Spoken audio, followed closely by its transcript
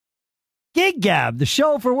Gig Gab, the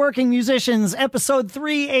show for working musicians, episode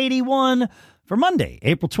 381 for Monday,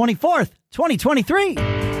 April 24th, 2023.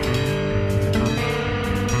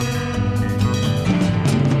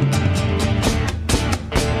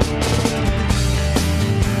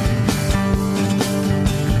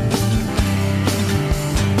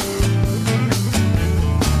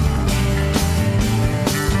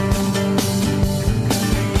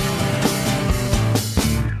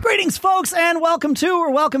 Greetings, folks, and welcome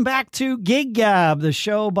back to Gig Gab, the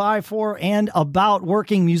show by, for, and about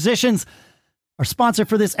working musicians. Our sponsor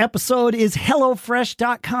for this episode is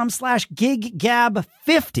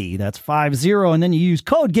HelloFresh.com/GigGab50. That's 50. And then you use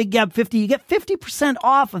code GigGab50. You get 50%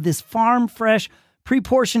 off of this farm fresh,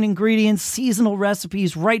 pre-portioned ingredients, seasonal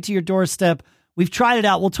recipes right to your doorstep. We've tried it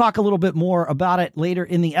out. We'll talk a little bit more about it later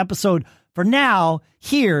in the episode. For now,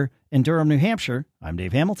 here in Durham, New Hampshire, I'm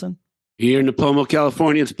Dave Hamilton. Here in Napomo,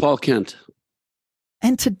 California, it's Paul Kent.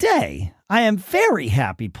 And today, I am very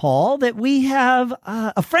happy, Paul, that we have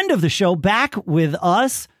a friend of the show back with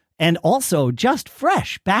us, and also just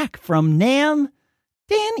fresh back from NAMM,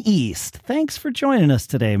 Dan East. Thanks for joining us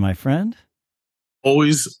today, my friend.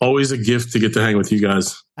 Always a gift to get to hang with you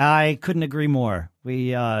guys. I couldn't agree more.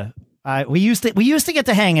 We used to get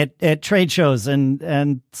to hang at trade shows,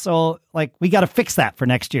 and so like we got to fix that for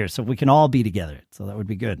next year so we can all be together. So that would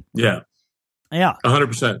be good. Yeah.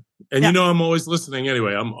 100%. And you know, I'm always listening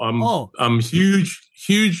anyway. I'm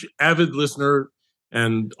huge avid listener,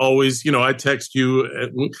 and always, you know, I text you.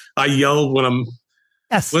 I yell when I'm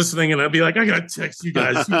listening, and I'd be like, I gotta text you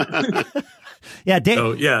guys. Yeah, Dan,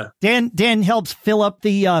 so, yeah. Dan helps fill up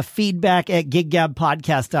the feedback at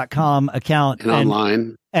giggabpodcast.com account. And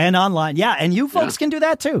online. And online. Yeah. And you folks can do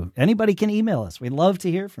that too. Anybody can email us. We'd love to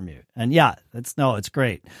hear from you. And yeah, it's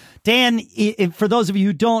great. Dan, for those of you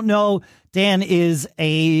who don't know, Dan is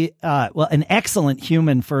an excellent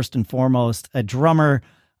human, first and foremost, a drummer.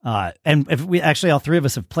 And if we actually, all three of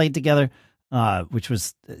us have played together, which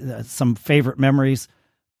was some favorite memories.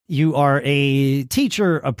 You are a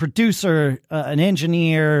teacher, a producer, an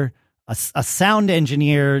engineer, a sound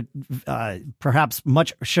engineer, perhaps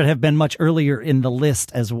should have been much earlier in the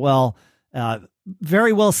list as well.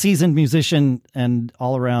 Very well seasoned musician and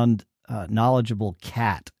all around knowledgeable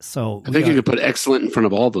cat. So I think you could put excellent in front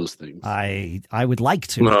of all those things. I would like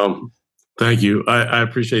to. Thank you. I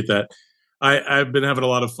appreciate that. I've been having a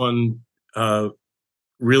lot of fun,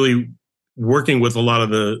 really working with a lot of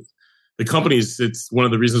the companies. It's one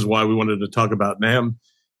of the reasons why we wanted to talk about NAMM,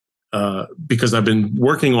 because I've been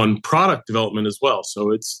working on product development as well.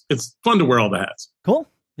 So it's fun to wear all the hats. Cool.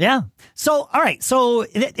 Yeah. So, all right. So,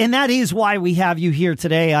 and that is why we have you here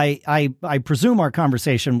today. I presume our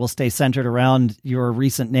conversation will stay centered around your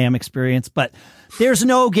recent NAMM experience, but there's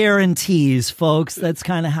no guarantees, folks. That's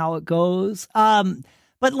kind of how it goes. But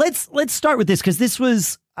let's start with this, because this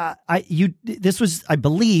was, I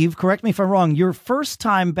believe, correct me if I'm wrong, your first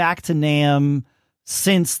time back to NAMM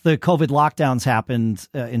since the COVID lockdowns happened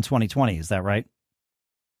in 2020. Is that right?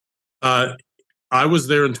 I was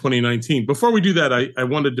there in 2019. Before we do that, I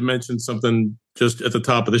wanted to mention something just at the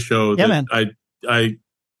top of the show that I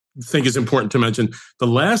think is important to mention. The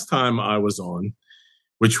last time I was on,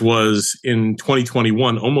 which was in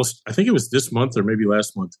 2021, I think it was this month or maybe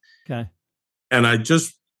last month. Okay. And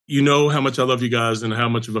you know how much I love you guys and how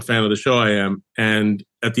much of a fan of the show I am. And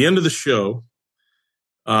at the end of the show,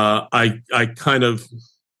 I kind of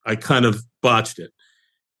botched it,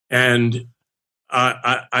 and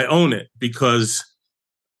I own it, because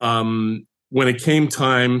when it came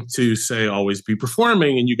time to say always be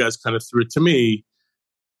performing, and you guys kind of threw it to me,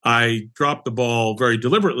 I dropped the ball very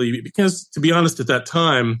deliberately, because, to be honest, at that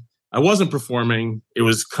time I wasn't performing. It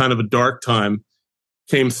was kind of a dark time.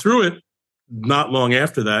 Came through it not long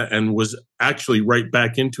after that, and was actually right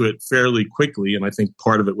back into it fairly quickly. And I think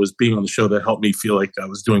part of it was being on the show that helped me feel like I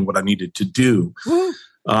was doing what I needed to do.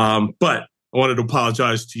 But I wanted to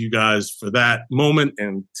apologize to you guys for that moment,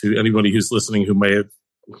 and to anybody who's listening who may have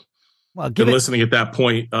been listening at that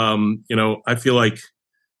point. You know, I feel like,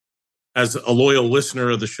 as a loyal listener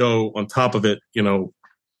of the show, on top of it, you know,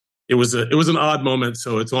 it was an odd moment,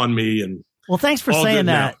 so it's on me. And well, thanks for saying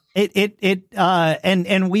that.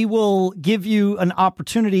 And we will give you an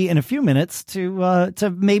opportunity in a few minutes to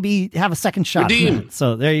maybe have a second shot. Redeem.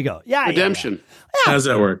 So there you go. Yeah. Redemption. Yeah. How does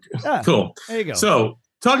that work? Yeah. Cool. There you go. So,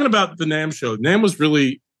 talking about the NAMM show, NAMM was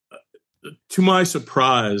really, to my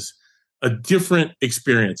surprise, a different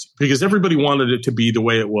experience, because everybody wanted it to be the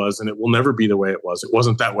way it was, and it will never be the way it was. It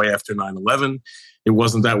wasn't that way after 9/11. It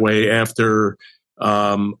wasn't that way after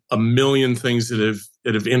a million things that have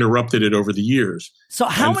that have interrupted it over the years. So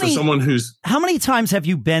how many times have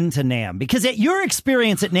you been to NAMM? Because your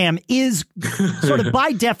experience at NAMM is sort of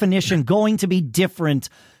by definition going to be different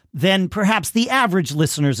than perhaps the average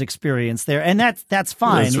listener's experience there, and that's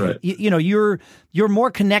fine. That's right. You're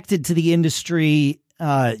more connected to the industry.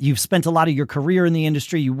 You've spent a lot of your career in the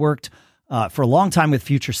industry. You worked for a long time with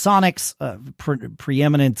Future Sonics,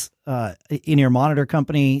 preeminent in-ear monitor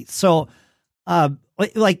company. So,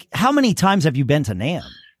 like, how many times have you been to NAMM?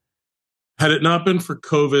 Had it not been for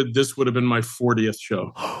COVID, this would have been my 40th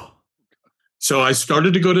show. So I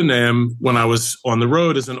started to go to NAMM when I was on the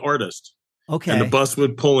road as an artist. Okay. And the bus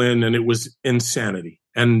would pull in, and it was insanity.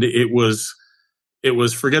 And it was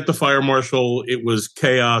forget the fire marshal. It was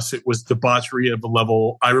chaos. It was debauchery of a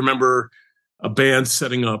level. I remember a band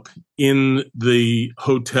setting up in the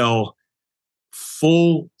hotel,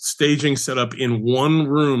 full staging setup in one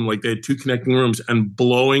room, like they had two connecting rooms, and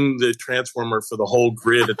blowing the transformer for the whole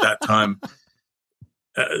grid at that time.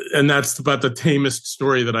 And that's about the tamest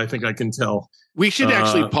story that I think I can tell. We should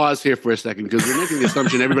actually pause here for a second, because we're making the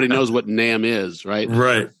assumption everybody knows what NAMM is, right?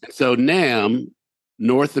 Right. So NAMM,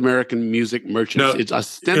 North American Music Merchants, it's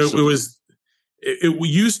ostensibly... It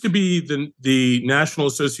used to be the National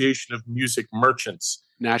Association of Music Merchants.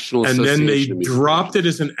 National and Association then they of Music dropped it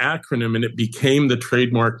as an acronym, and it became the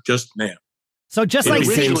trademark just NAMM. So just like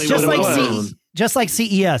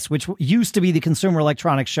CES, which used to be the Consumer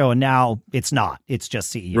Electronics Show, and now it's not. It's just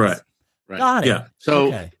CES. Right. Got it. Yeah.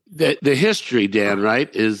 So the history, Dan, right,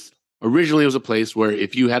 is originally it was a place where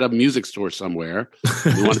if you had a music store somewhere,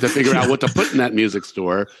 you wanted to figure out what to put in that music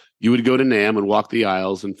store, you would go to NAMM and walk the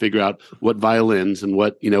aisles and figure out what violins and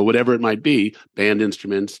what, whatever it might be, band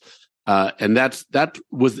instruments. And that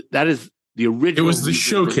is the original. It was the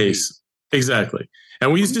showcase. Exactly.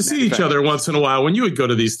 And we used to see each other once in a while when you would go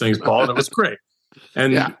to these things, Paul, and it was great.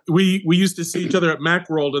 And we used to see each other at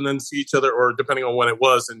Macworld, and then see each other, or depending on when it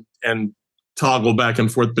was, and toggle back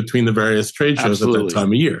and forth between the various trade shows at that time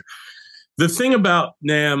of year. The thing about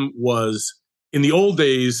NAMM was, in the old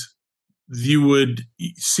days, you would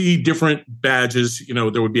see different badges.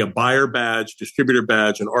 There would be a buyer badge, distributor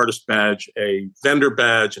badge, an artist badge, a vendor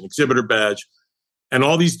badge, an exhibitor badge, and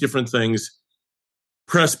all these different things,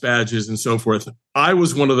 press badges and so forth. I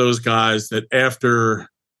was one of those guys that after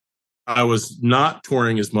I was not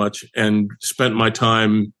touring as much and spent my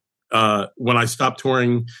time, when I stopped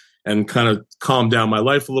touring and kind of calmed down my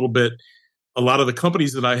life a little bit, a lot of the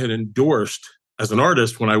companies that I had endorsed as an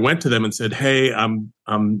artist, when I went to them and said, "Hey,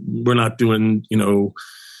 we're not doing,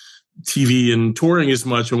 TV and touring as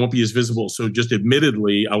much, I won't be as visible." So just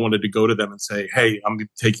admittedly, I wanted to go to them and say, "Hey, I'm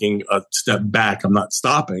taking a step back. I'm not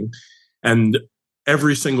stopping." And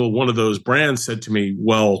every single one of those brands said to me,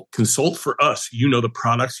 "Well, consult for us. You know the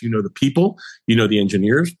products, you know the people, you know the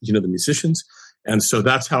engineers, you know the musicians." And so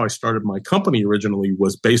that's how I started my company originally,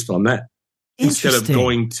 was based on that. Instead of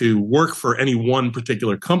going to work for any one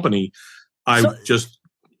particular company, I just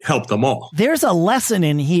helped them all. There's a lesson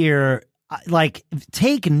in here, like,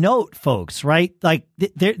 take note, folks, right? Like,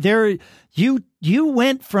 you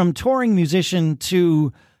went from touring musician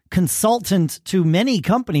to consultant to many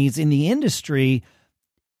companies in the industry.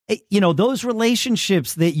 Those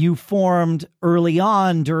relationships that you formed early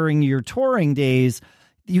on during your touring days,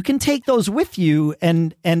 you can take those with you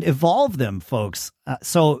and evolve them, folks.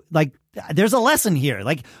 So, like, there's a lesson here.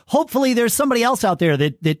 Like, hopefully there's somebody else out there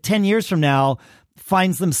that 10 years from now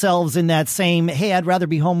finds themselves in that same, hey, I'd rather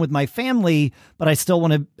be home with my family, but I'm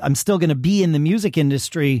still going to be in the music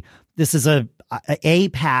industry. This is a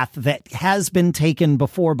path that has been taken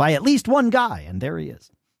before by at least one guy, and there he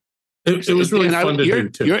is. It was really fun to do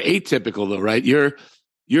too. You're atypical though, right?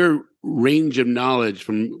 Your range of knowledge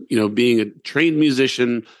from, being a trained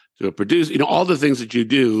musician to a producer, all the things that you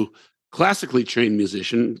do, classically trained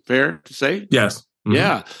musician, fair to say? Yes. Mm-hmm.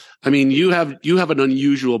 Yeah. I mean, you have an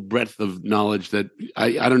unusual breadth of knowledge that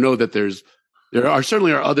I don't know that there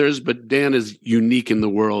certainly are others, but Dan is unique in the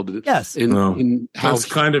world. Yes. In how, that's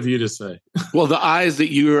kind of you to say. Well, the eyes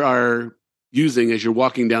that you are using as you're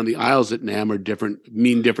walking down the aisles at NAMM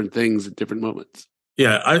mean different things at different moments.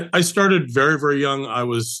 Yeah, I started very, very young. I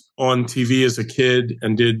was on TV as a kid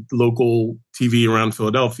and did local TV around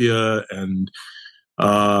Philadelphia, and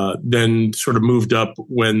then sort of moved up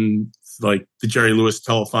when, like, the Jerry Lewis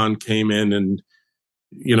telethon came in, and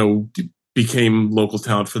became local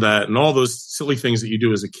talent for that, and all those silly things that you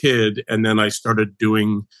do as a kid. And then I started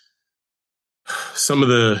doing some of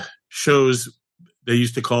the shows. They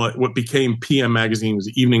used to call it, what became PM Magazine, was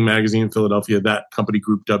Evening Magazine in Philadelphia, that company,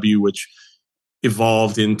 Group W, which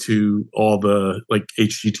evolved into all the, like,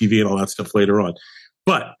 HGTV and all that stuff later on.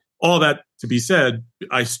 But all that to be said,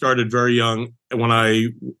 I started very young. When I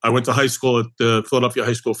went to high school at the Philadelphia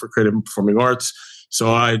High School for Creative and Performing Arts.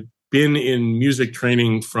 So I'd been in music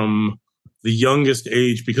training from the youngest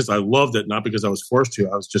age because I loved it, not because I was forced to.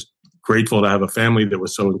 I was just grateful to have a family that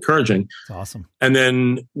was so encouraging. That's awesome. And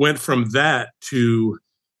then went from that to,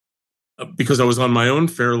 because I was on my own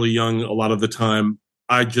fairly young a lot of the time,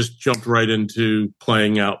 I just jumped right into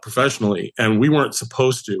playing out professionally. And we weren't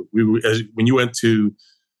supposed to. When you went to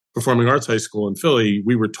Performing Arts High School in Philly,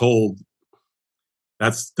 we were told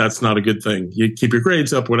that's not a good thing. You keep your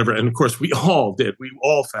grades up, whatever. And of course, we all did. We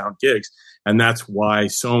all found gigs. And that's why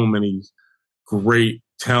so many great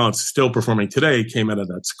talents still performing today came out of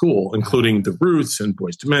that school, including the Roots and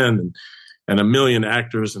Boyz II Men and a million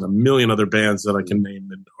actors and a million other bands that I can name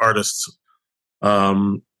and artists.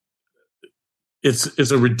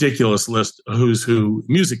 It's a ridiculous list of who's who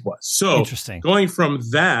music-wise. So interesting. Going from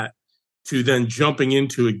that to then jumping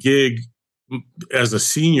into a gig as a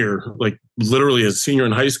senior, like literally as a senior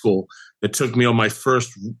in high school, it took me on my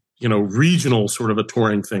first, regional sort of a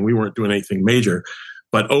touring thing. We weren't doing anything major,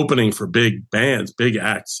 but opening for big bands, big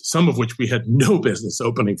acts, some of which we had no business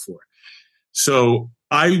opening for. So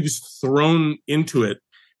I was thrown into it.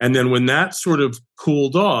 And then when that sort of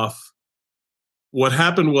cooled off, what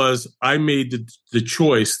happened was I made the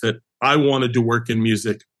choice that I wanted to work in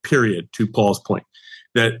music, period, to Paul's point.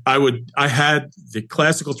 That I had the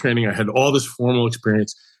classical training, I had all this formal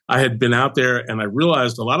experience. I had been out there, and I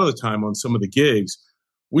realized a lot of the time on some of the gigs,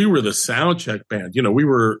 we were the sound check band.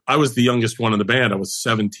 I was the youngest one in the band. I was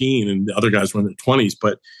 17 and the other guys were in their 20s,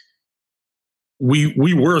 but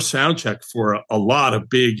we were a sound check for a lot of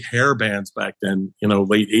big hair bands back then,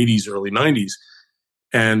 late 80s, early 90s.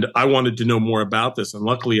 And I wanted to know more about this. And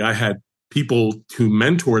luckily I had people who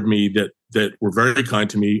mentored me that were very kind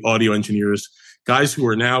to me, audio engineers, guys who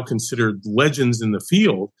are now considered legends in the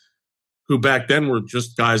field, who back then were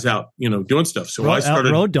just guys out, doing stuff. So I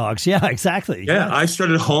started road dogs. Yeah, exactly. Yeah. I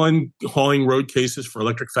started hauling road cases for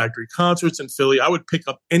Electric Factory concerts in Philly. I would pick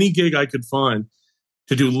up any gig I could find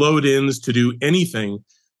to do load-ins, to do anything,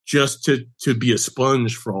 just to be a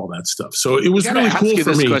sponge for all that stuff. So it was really cool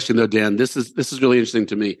for me. This question though, Dan, this is really interesting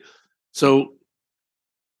to me. So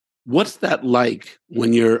what's that like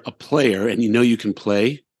when you're a player and you can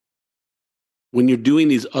play? When you're doing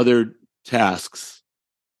these other tasks,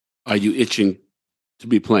 are you itching to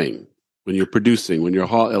be playing? When you're producing, when you're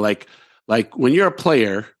like when you're a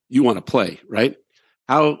player, you want to play, right?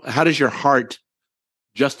 How does your heart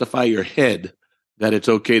justify your head that it's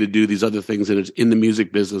okay to do these other things and it's in the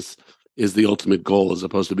music business is the ultimate goal as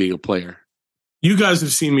opposed to being a player? You guys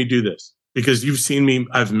have seen me do this because you've seen me.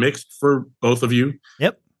 I've mixed for both of you.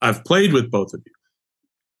 Yep. I've played with both of you.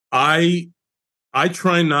 I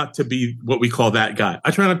try not to be what we call that guy.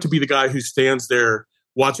 I try not to be the guy who stands there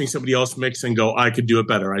watching somebody else mix and go, I could do it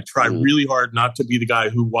better. I try really hard not to be the guy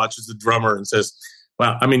who watches the drummer and says,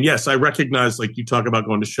 well, I mean, yes, I recognize, like, you talk about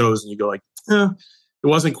going to shows and you go like, it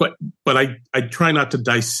wasn't quite, but I try not to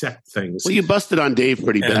dissect things. Well, you busted on Dave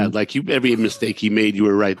pretty bad. Like, every mistake he made, you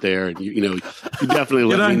were right there, and you definitely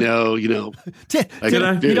let me know. Did I?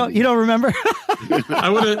 You don't remember? I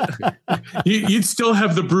would have. You'd still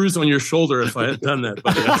have the bruise on your shoulder if I had done that.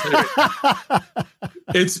 But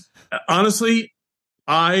it's honestly,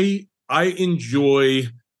 I enjoy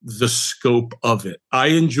the scope of it. I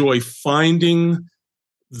enjoy finding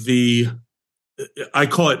I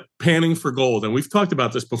call it panning for gold. And we've talked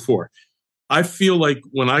about this before. I feel like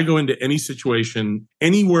when I go into any situation,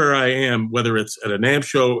 anywhere I am, whether it's at a NAMM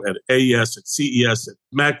show, at AES, at CES, at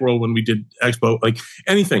Macworld when we did Expo, like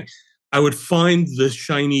anything, I would find the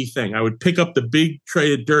shiny thing. I would pick up the big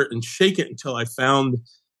tray of dirt and shake it until I found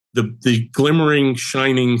the glimmering,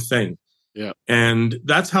 shining thing. Yeah. And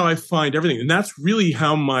that's how I find everything. And that's really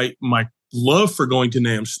how my love for going to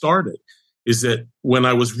NAMM started. Is that when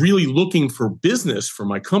I was really looking for business for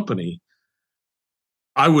my company,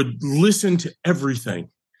 I would listen to everything.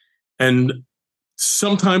 And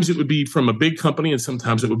sometimes it would be from a big company and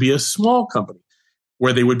sometimes it would be a small company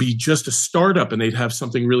where they would be just a startup and they'd have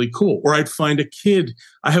something really cool. Or I'd find a kid.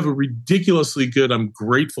 I have a ridiculously good, I'm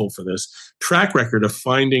grateful for this, track record of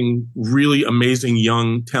finding really amazing,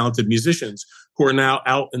 young, talented musicians who are now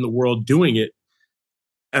out in the world doing it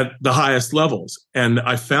at the highest levels. And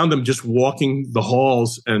I found them just walking the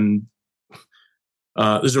halls. And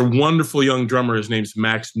there's a wonderful young drummer. His name's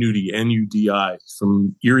Max Nudi, Nudi,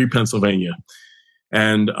 from Erie, Pennsylvania.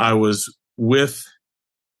 And I was with,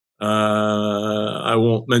 I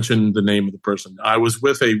won't mention the name of the person. I was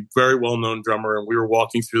with a very well-known drummer and we were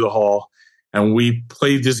walking through the hall and we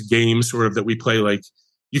played this game sort of that we play like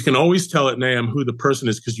you can always tell at NAMM who the person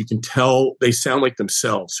is because you can tell they sound like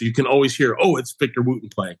themselves. So you can always hear, oh, it's Victor Wooten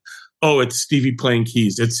playing. Oh, it's Stevie playing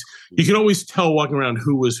keys. You can always tell walking around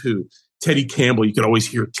who was who. Teddy Campbell, you could always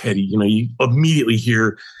hear Teddy. You immediately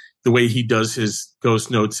hear the way he does his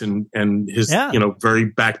ghost notes and his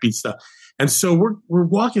very backbeat stuff. And so we're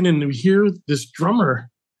walking in and we hear this drummer,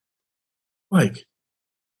 like,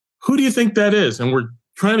 who do you think that is? And we're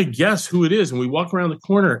trying to guess who it is. And we walk around the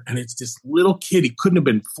corner and it's this little kid. He couldn't have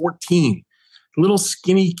been 14. Little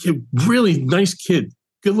skinny kid, really nice kid,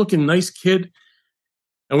 good looking, nice kid.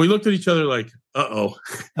 And we looked at each other like, uh-oh.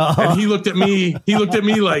 And he looked at me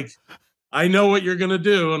like, I know what you're going to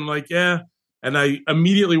do. And I'm like, yeah. And I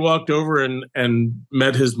immediately walked over and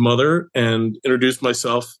met his mother and introduced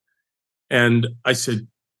myself. And I said,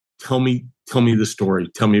 tell me the story.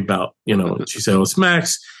 Tell me about, and she said, oh, it's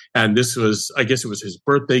Max. And this was, I guess it was his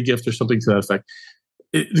birthday gift or something to that effect.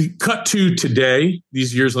 Cut to today,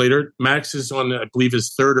 these years later, Max is on, I believe,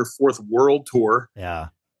 his third or fourth world tour. Yeah.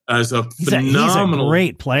 As a phenomenal, he's a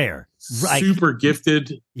great player. Super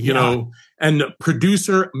gifted, and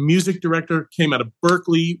producer, music director, came out of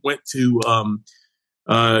Berkeley, went to,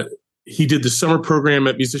 he did the summer program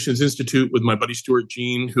at Musicians Institute with my buddy Stuart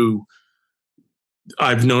Jean, who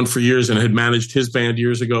I've known for years and had managed his band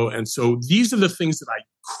years ago. And so these are the things that I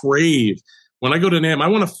crave. When I go to NAMM, I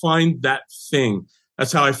want to find that thing.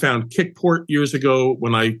 That's how I found Kickport years ago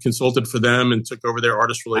when I consulted for them and took over their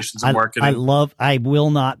artist relations and marketing. I will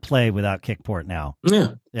not play without Kickport now.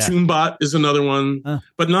 Yeah. TuneBot is another one,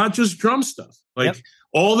 but not just drum stuff.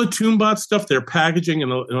 All the TuneBot stuff, their packaging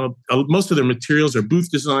and most of their materials are booth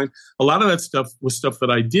design. A lot of that stuff was stuff that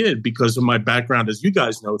I did because of my background, as you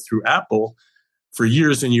guys know, through Apple for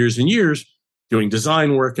years and years and years, doing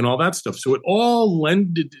design work and all that stuff. So it all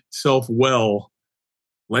lended itself well.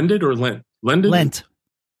 Lended or lent? Lent.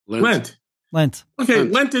 Okay,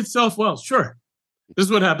 lent itself well. Sure. This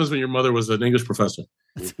is what happens when your mother was an English professor.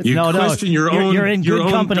 You question your own. You're in good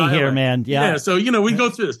company dialect. here, man. Yeah. So we go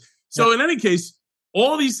through this. So in any case,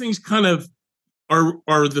 all these things kind of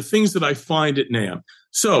are the things that I find at NAMM.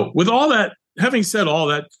 So with all that, having said all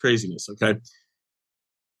that craziness, okay.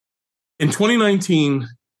 In 2019,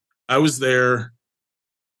 I was there.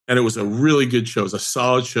 And it was a really good show. It was a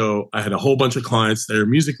solid show. I had a whole bunch of clients there.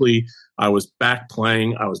 Musically, I was back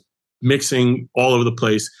playing. I was mixing all over the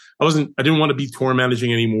place. I didn't want to be tour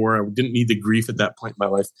managing anymore. I didn't need the grief at that point in my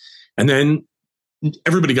life. And then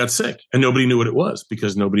everybody got sick and nobody knew what it was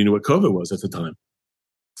because nobody knew what COVID was at the time.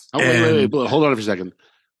 Oh, wait. Hold on for a second.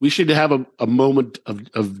 We should have a moment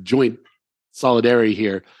of joint solidarity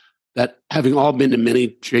here, that having all been to many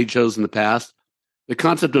trade shows in the past, the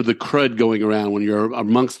concept of the crud going around when you're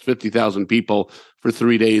amongst 50,000 people for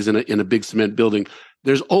 3 days in a big cement building,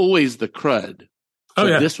 there's always the crud.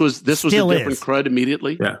 So this was a different crud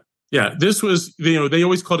immediately. Yeah. This was, they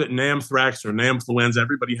always called it NAMM-thrax or NAMM-fluenza.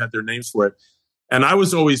 Everybody had their names for it. And I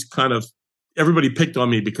was always everybody picked on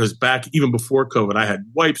me because back even before COVID, I had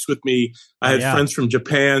wipes with me. I had friends from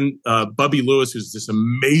Japan, Bubby Lewis, who's this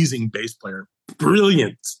amazing bass player,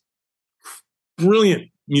 brilliant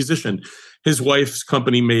musician. His wife's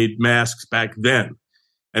company made masks back then.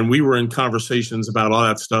 And we were in conversations about all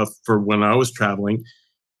that stuff for when I was traveling.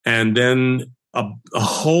 And then a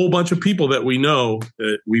whole bunch of people that we know,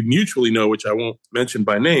 that we mutually know, which I won't mention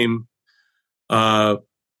by name,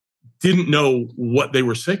 didn't know what they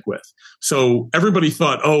were sick with. So everybody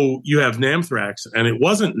thought, oh, you have NAMM-thrax. And it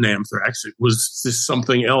wasn't NAMM-thrax. It was just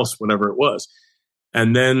something else, whatever it was.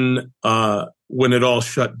 And then when it all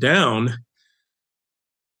shut down,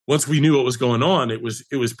 once we knew what was going on, it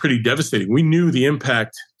was pretty devastating. We knew the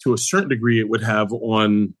impact to a certain degree it would have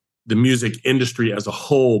on the music industry as a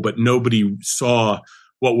whole, but nobody saw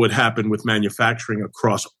what would happen with manufacturing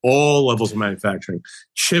across all levels of manufacturing,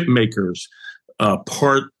 chip makers,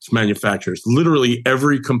 parts manufacturers. Literally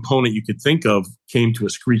every component you could think of came to a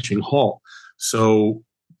screeching halt. So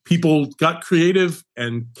people got creative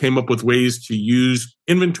and came up with ways to use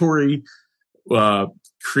inventory,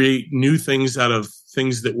 create new things out of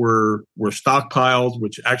things that were stockpiled,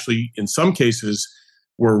 which actually in some cases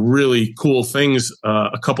were really cool things.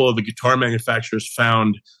 A couple of the guitar manufacturers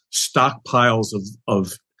found stockpiles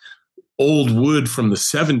of old wood from the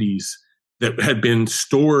 70s that had been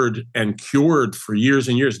stored and cured for years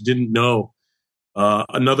and years. Didn't know.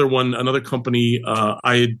 Another company,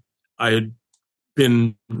 I had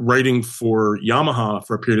been writing for Yamaha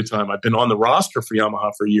for a period of time. I've been on the roster for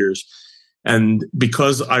Yamaha for years. And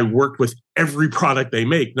because I worked with every product they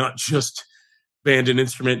make, not just band and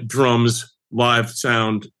instrument, drums, live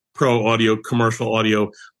sound, pro audio, commercial audio,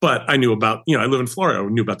 but I knew about, I live in Florida. I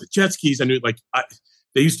knew about the jet skis. I knew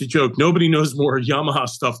they used to joke, nobody knows more Yamaha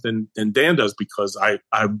stuff than Dan does, because I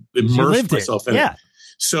immersed myself in it.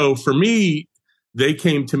 So for me, they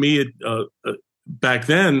came to me back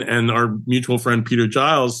then, and our mutual friend Peter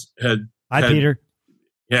Giles had. Hi, Peter.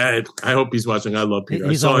 Yeah, I hope he's watching. I love Peter.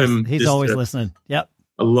 He's always listening. Yep.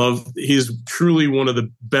 He's truly one of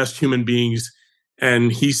the best human beings.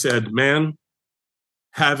 And he said, man,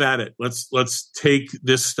 have at it. Let's take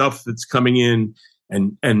this stuff that's coming in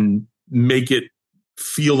and make it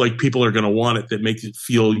feel like people are going to want it, that makes it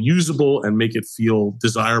feel usable and make it feel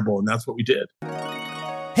desirable. And that's what we did.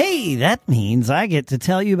 Hey, that means I get to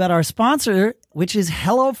tell you about our sponsor, which is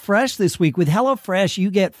HelloFresh this week. With HelloFresh, you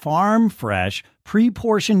get farm fresh,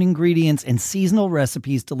 pre-portioned ingredients and seasonal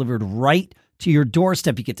recipes delivered right to your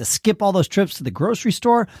doorstep. You get to skip all those trips to the grocery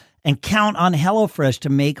store and count on HelloFresh to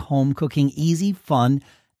make home cooking easy, fun,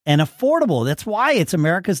 and affordable. That's why it's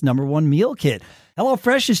America's #1 meal kit.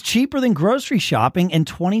 HelloFresh is cheaper than grocery shopping and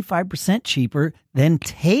 25% cheaper than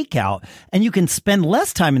takeout. And you can spend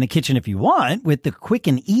less time in the kitchen if you want with the quick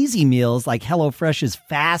and easy meals like HelloFresh's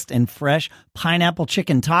fast and fresh pineapple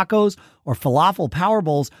chicken tacos or falafel power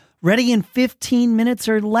bowls, ready in 15 minutes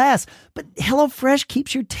or less. But HelloFresh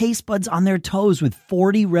keeps your taste buds on their toes with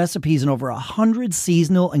 40 recipes and over 100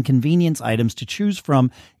 seasonal and convenience items to choose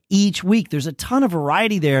from each week. There's a ton of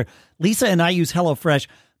variety there. Lisa and I use HelloFresh,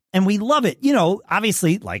 and we love it. You know,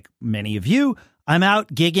 obviously, like many of you, I'm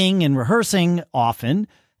out gigging and rehearsing often.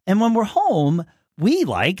 And when we're home, we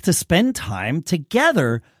like to spend time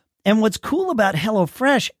together. And what's cool about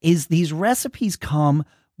HelloFresh is these recipes come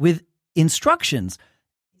with instructions.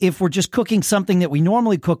 If we're just cooking something that we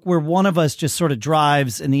normally cook, where one of us just sort of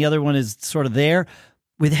drives and the other one is sort of there,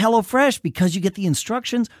 with HelloFresh, because you get the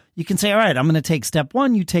instructions, you can say, all right, I'm going to take step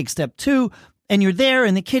 1, you take step 2, and you're there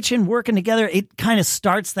in the kitchen working together. It kind of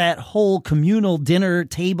starts that whole communal dinner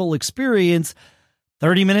table experience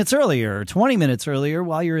 30 minutes earlier or 20 minutes earlier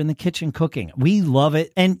while you're in the kitchen cooking. We love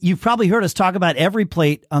it. And you've probably heard us talk about Every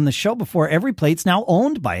Plate on the show before. Every Plate's now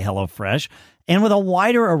owned by HelloFresh. And with a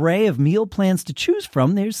wider array of meal plans to choose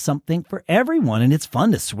from, there's something for everyone. And it's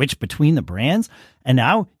fun to switch between the brands. And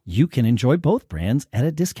now you can enjoy both brands at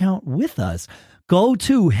a discount with us. Go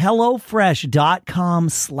to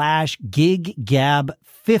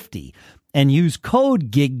HelloFresh.com/GigGab50 and use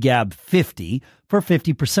code GigGab50 for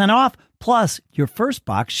 50% off. Plus, your first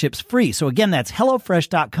box ships free. So again, that's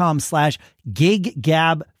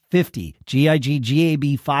HelloFresh.com/GigGab50,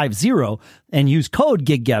 GIGGAB50, and use code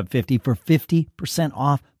GigGab50 for 50%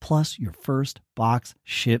 off. Plus, your first box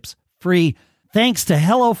ships free. Thanks to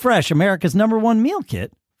HelloFresh, America's #1 meal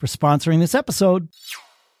kit, for sponsoring this episode.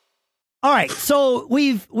 All right, so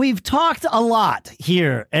we've talked a lot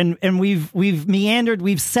here, and we've meandered,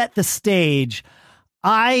 we've set the stage.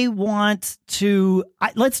 I want to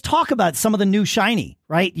let's talk about some of the new shiny,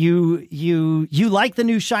 right? You like the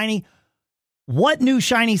new shiny. What new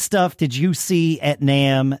shiny stuff did you see at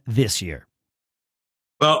NAMM this year?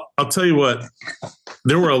 Well, I'll tell you what,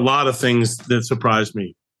 there were a lot of things that surprised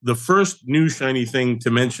me. The first new shiny thing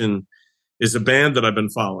to mention is a band that I've been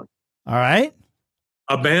following. All right.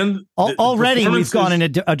 A band. Already we've gone in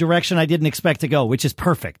a direction I didn't expect to go, which is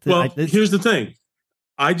perfect. Well, here's the thing.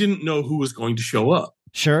 I didn't know who was going to show up.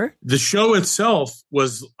 Sure. The show itself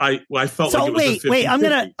was, I felt like it was a 50-50. Wait, I'm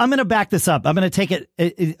gonna back this up. I'm gonna take it.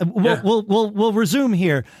 We'll resume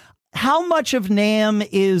here. How much of NAMM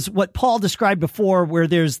is what Paul described before, where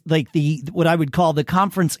there's like what I would call the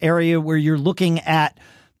conference area, where you're looking at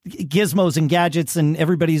gizmos and gadgets and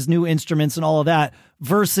everybody's new instruments and all of that,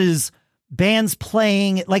 versus bands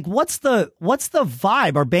playing? Like, what's the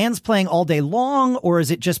vibe? Are bands playing all day long, or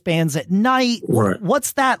is it just bands at night? Right.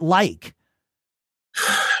 What's that like?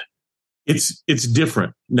 It's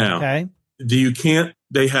different now. Okay. We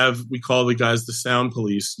call the guys the sound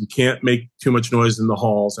police. You can't make too much noise in the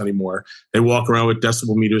halls anymore. They walk around with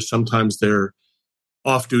decibel meters. Sometimes they're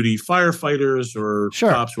off-duty firefighters or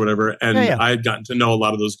cops or whatever. And I had gotten to know a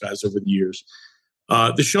lot of those guys over the years.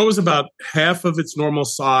 The show is about half of its normal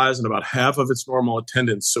size and about half of its normal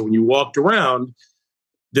attendance. So when you walked around,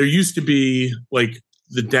 there used to be like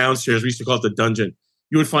the downstairs. We used to call it the dungeon.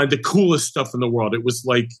 You would find the coolest stuff in the world. It was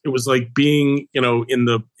like being, in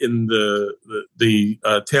the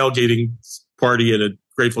tailgating party at a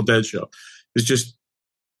Grateful Dead show. It's just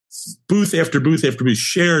booth after booth after booth,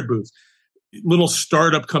 shared booth, little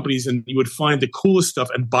startup companies, and you would find the coolest stuff.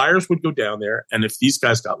 And buyers would go down there, and if these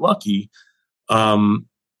guys got lucky,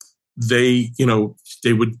 they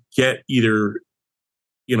would get either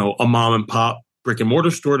a mom and pop brick and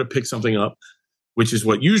mortar store to pick something up, which is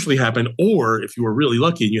what usually happened. Or if you were really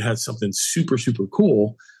lucky and you had something super, super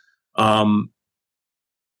cool,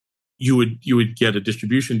 you would get a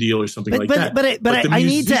distribution deal or something like that. But I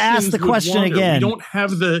need to ask the question again.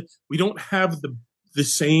 We don't have the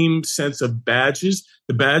same sense of badges.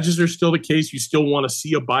 The badges are still the case. You still want to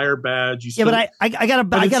see a buyer badge. But I gotta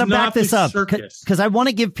back this up because I want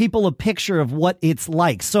to give people a picture of what it's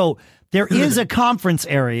like. So there is a conference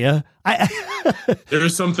area. There are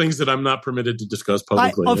some things that I'm not permitted to discuss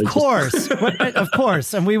publicly. Of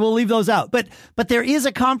course, and we will leave those out. But there is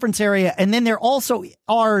a conference area, and then there also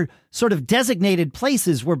are sort of designated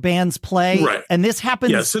places where bands play. Right. And this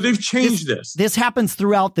happens. Yeah, so they've changed this. This happens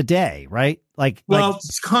throughout the day, right?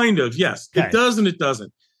 It's kind of, yes. Okay. It does and it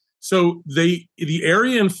doesn't. So the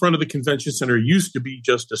area in front of the convention center used to be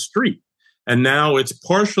just a street. And now it's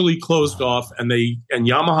partially closed off, and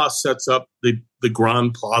Yamaha sets up the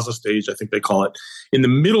Grand Plaza stage, I think they call it, in the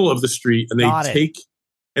middle of the street, and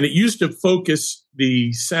and it used to focus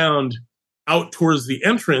the sound out towards the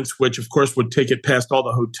entrance, which of course would take it past all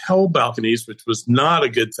the hotel balconies, which was not a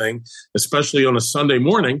good thing, especially on a Sunday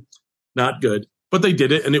morning. Not good, but they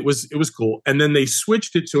did it, and it was cool. And then they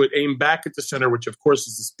switched it to it aimed back at the center, which of course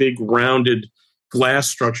is this big rounded glass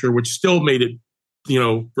structure, which still made it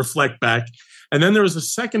reflect back. And then there is a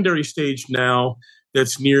secondary stage now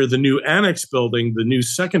that's near the new annex building, the new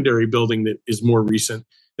secondary building that is more recent.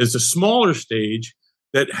 There's a smaller stage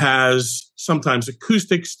that has sometimes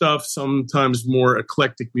acoustic stuff, sometimes more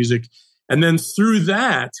eclectic music. And then through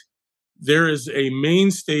that, there is a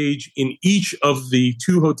main stage in each of the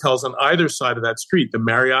two hotels on either side of that street, the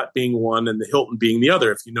Marriott being one and the Hilton being the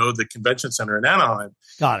other, if you know the convention center in Anaheim.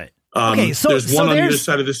 Got it. Okay, there's one on either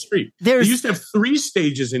side of the street. They used to have 3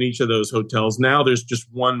 stages in each of those hotels. Now there's just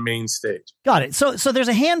one main stage. Got it. So there's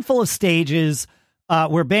a handful of stages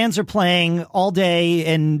where bands are playing all day,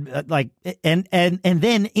 and and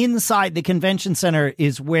then inside the convention center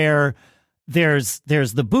is where there's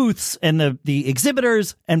the booths and the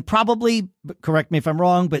exhibitors, and probably, correct me if I'm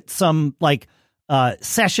wrong, but some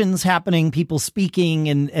sessions happening, people speaking,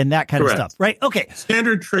 and that kind of stuff, right? Okay.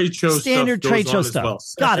 Standard trade show stuff. Well.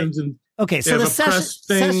 Got it. Okay, so the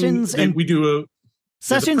sessions and we do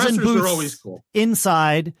sessions and booths are always cool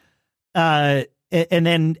inside, and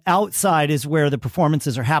then outside is where the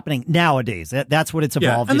performances are happening nowadays. That's what it's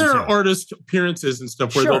evolved and into. there are artist appearances and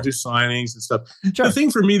stuff where they'll do signings and stuff. Sure. The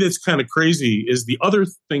thing for me that's kind of crazy is the other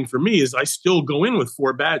thing for me is I still go in with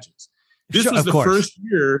 4 badges. This was the first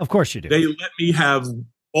year. Of course you do. They let me have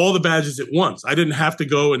all the badges at once. I didn't have to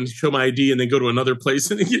go and show my ID and then go to another place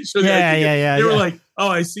and show the ID. They were like, "Oh,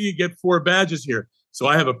 I see you get 4 badges here." So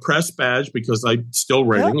I have a press badge because I'm still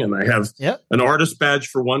writing, and I have an artist badge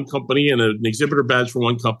for one company and an exhibitor badge for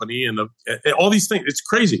one company, and all these things. It's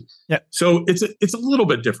crazy. Yeah. So it's a little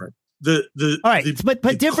bit different. All right, but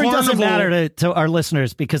different doesn't matter to our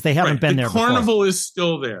listeners because they haven't been there before. The carnival is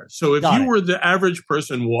still there. So if you were the average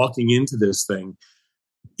person walking into this thing,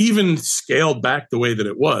 even scaled back the way that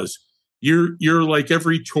it was, you're like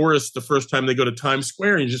every tourist the first time they go to Times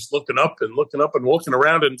Square, and you're just looking up and walking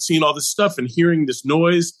around and seeing all this stuff and hearing this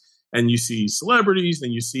noise, and you see celebrities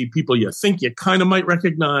and you see people you think you kind of might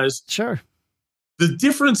recognize. Sure. The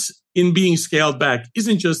difference in being scaled back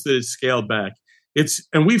isn't just that it's scaled back.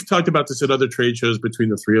 And we've talked about this at other trade shows between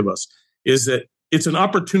the 3 of us, is that it's an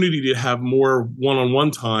opportunity to have more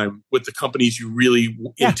one-on-one time with the companies you really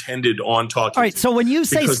intended on talking to. All right, so when you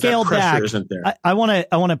say scaled back, I want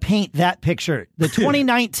to paint that picture. The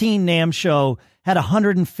 2019 NAMM show had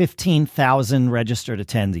 115,000 registered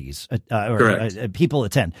attendees, people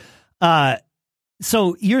attend.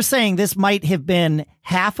 So you're saying this might have been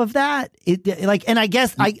half of that? And I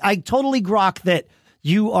guess I totally grok that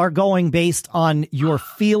you are going based on your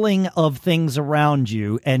feeling of things around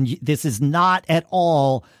you, and this is not at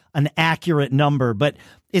all an accurate number. But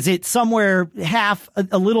is it somewhere half,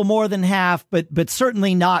 a little more than half, but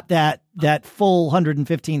certainly not that full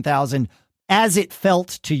 115,000 as it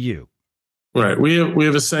felt to you? Right. We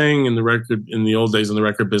have a saying in the old days in the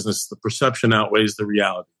record business: the perception outweighs the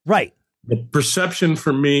reality. Right. The perception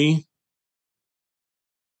for me,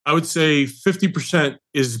 I would say 50%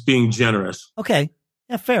 is being generous. Okay.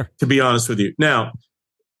 Yeah, fair. To be honest with you. Now,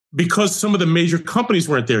 because some of the major companies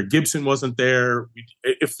weren't there, Gibson wasn't there.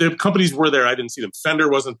 If the companies were there, I didn't see them. Fender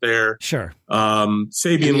wasn't there. Sure.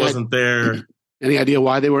 Sabian wasn't there. Any idea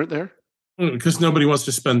why they weren't there? Because nobody wants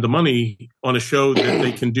to spend the money on a show that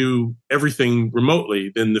they can do everything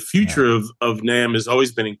remotely. Then the future of NAMM has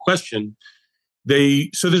always been in question.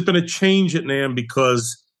 So there's been a change at NAMM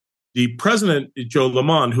because the president, Joe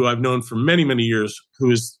Lamond, who I've known for many, many years, who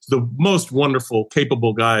is the most wonderful,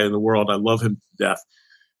 capable guy in the world. I love him to death.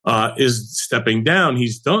 is stepping down.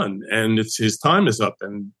 He's done, and his time is up.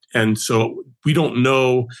 And so we don't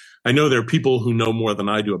know. I know there are people who know more than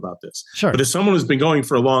I do about this. Sure. But as someone who's been going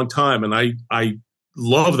for a long time, and I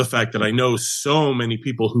love the fact that I know so many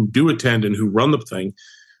people who do attend and who run the thing.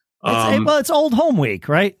 It's Old Home Week,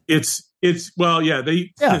 right? The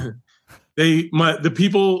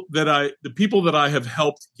people that I have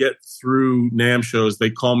helped get through NAMM shows,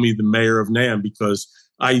 they call me the mayor of NAMM because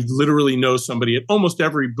I literally know somebody at almost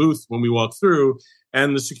every booth when we walk through,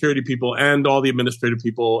 and the security people and all the administrative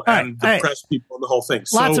people and the press people and the whole thing.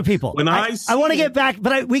 Lots of people. When I want to get back,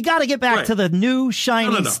 but we got to get back to the new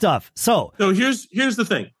shiny stuff. So here's the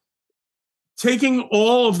thing. Taking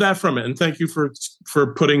all of that from it, and thank you for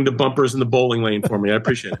putting the bumpers in the bowling lane for me. I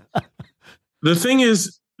appreciate it. The thing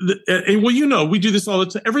is, and we do this all the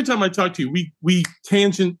time. Every time I talk to you, we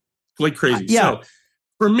tangent like crazy. So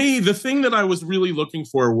for me, the thing that I was really looking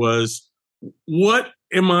for was what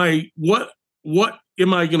am I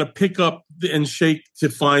going to pick up and shake to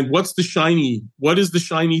find what is the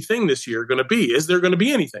shiny thing this year going to be? Is there going to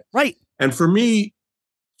be anything? Right. And for me,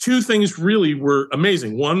 two things really were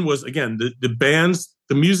amazing. One was, again, the bands,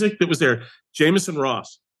 the music that was there. Jameson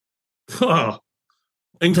Ross. Oh,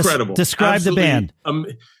 incredible. Describe Absolutely. The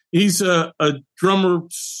band. He's a drummer,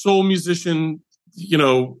 soul musician,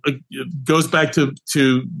 goes back to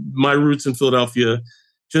my roots in Philadelphia,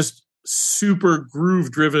 just super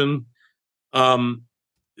groove driven.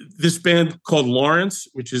 This band called Lawrence,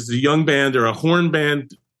 which is a young band or a horn band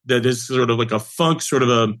that is sort of like a funk, sort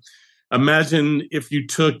of imagine if you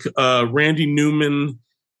took Randy Newman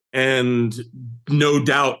and No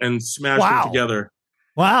Doubt and smashed them together.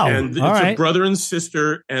 Wow. And it's a brother and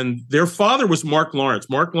sister, and their father was Mark Lawrence.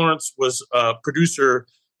 Mark Lawrence was a producer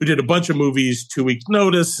who did a bunch of movies, 2 Weeks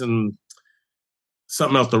Notice and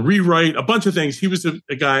something else, The Rewrite, a bunch of things. He was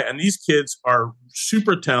a guy, and these kids are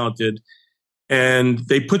super talented. And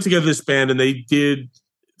they put together this band, and they did,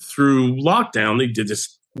 through lockdown, they did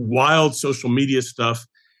this wild social media stuff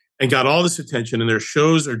and got all this attention, and their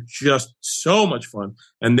shows are just so much fun.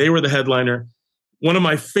 And they were the headliner. One of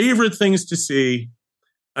my favorite things to see,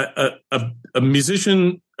 a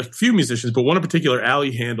musician, a few musicians, but one in particular,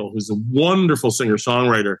 Allie Handel, who's a wonderful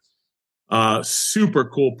singer-songwriter, super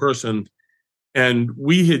cool person. And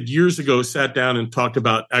we had years ago sat down and talked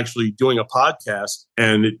about actually doing a podcast,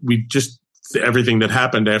 and we just everything that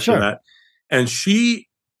happened after that. And she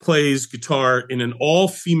plays guitar in an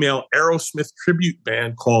all-female Aerosmith tribute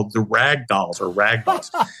band called the Ragdolls or Ragdolls.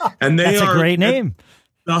 And they That's a great name.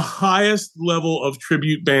 The highest level of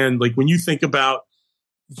tribute band. Like when you think about,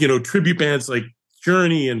 tribute bands like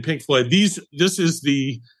Journey and Pink Floyd, this is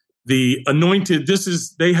the anointed,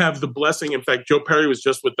 they have the blessing. In fact, Joe Perry was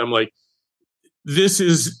just with them. Like, this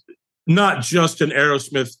is not just an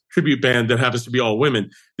Aerosmith tribute band that happens to be all women.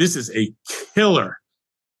 This is a killer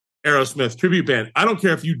Aerosmith tribute band. I don't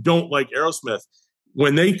care if you don't like Aerosmith.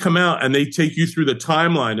 When they come out and they take you through the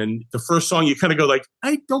timeline, and the first song, you kind of go like,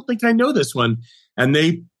 I don't think I know this one. And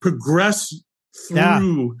they progress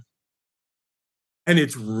through, and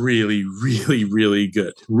it's really, really, really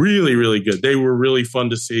good. Really, really good. They were really fun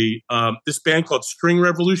to see. This band called String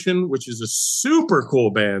Revolution, which is a super cool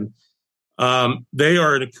band. They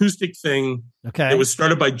are an acoustic thing. Okay. It was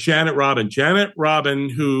started by Janet Robin. Janet Robin,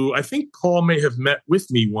 who I think Paul may have met with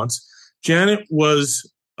me once. Janet was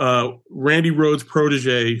Randy Rhoads'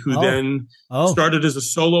 protege, who then started as a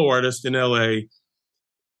solo artist in L.A.,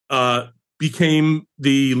 became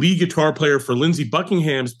the lead guitar player for Lindsey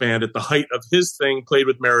Buckingham's band at the height of his thing, played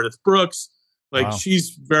with Meredith Brooks.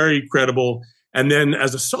 She's very credible. And then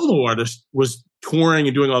as a solo artist was touring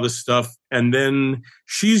and doing all this stuff. And then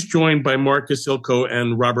she's joined by Marcus Ilko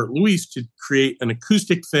and Robert Luis to create an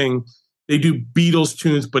acoustic thing. They do Beatles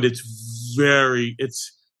tunes, but it's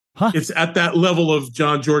at that level of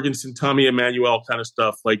John Jorgensen, Tommy Emmanuel kind of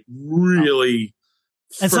stuff, like really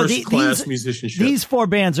first-class musicianship. These four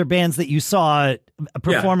bands are bands that you saw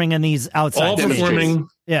performing in these outside all performing.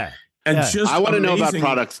 Yeah. And just I want to know about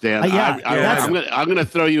products, Dan. I'm going to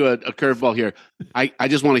throw you a curveball here. I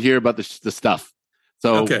just want to hear about the stuff.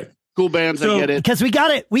 So cool bands, I get it. Because we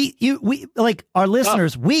got it. We like our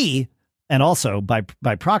listeners, and also by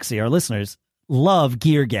proxy, our listeners love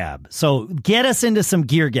Gear Gab. So get us into some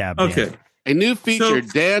Gear Gab. Okay. Dan. A new feature,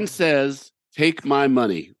 Dan says, take my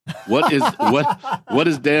money. What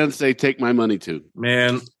does Dan say take my money to?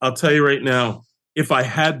 Man, I'll tell you right now, if I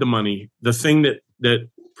had the money, the thing that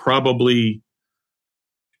probably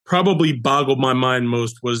boggled my mind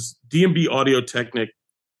most was D&B Audio Technic.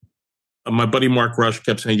 My buddy Mark Rush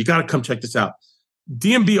kept saying, you got to come check this out.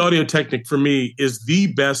 D&B Audio Technic for me is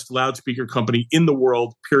the best loudspeaker company in the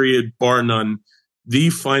world, period, bar none. the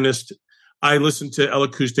finest. I listen to L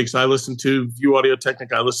Acoustics. I listen to View Audio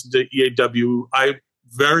Technica. I listen to EAW. I'm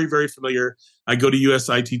very, very familiar. I go to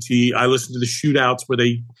USITT. I listen to the shootouts where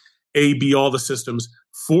they A/B all the systems.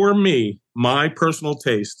 For me, my personal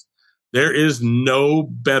taste, there is no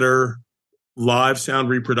better live sound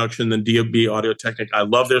reproduction than DB Audio Technica. I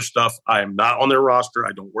love their stuff. I am not on their roster.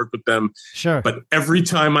 I don't work with them. Sure. But every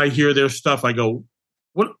time I hear their stuff, I go,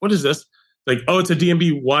 what is this? Like, oh, it's a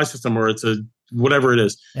DMB-Y system, or it's a whatever it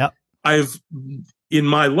is. Yep. In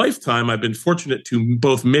my lifetime, I've been fortunate to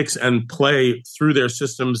both mix and play through their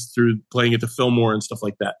systems, through playing at the Fillmore and stuff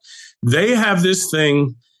like that. They have this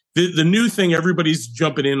thing, the new thing everybody's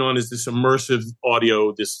jumping in on is this immersive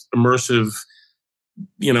audio, this immersive,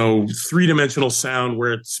 three-dimensional sound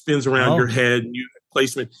where it spins around your head and you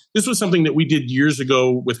placement. This was something that we did years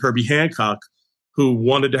ago with Herbie Hancock, who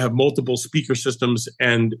wanted to have multiple speaker systems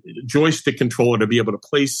and joystick controller to be able to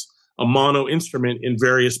place a mono instrument in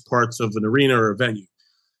various parts of an arena or a venue.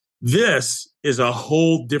 This is a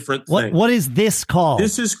whole different thing. What is this called?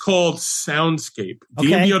 This is called Soundscape. Okay.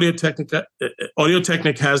 DMB Audio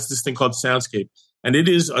Technica has this thing called Soundscape, and it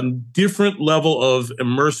is a different level of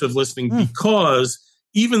immersive listening because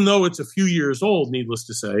even though it's a few years old, needless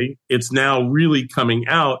to say, it's now really coming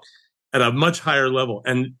out at a much higher level.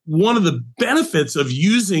 And one of the benefits of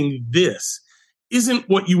using this isn't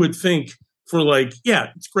what you would think for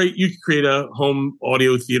it's great. You could create a home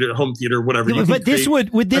theater, whatever. But this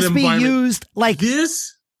would this be used like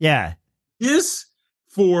this? Yeah. This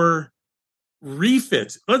for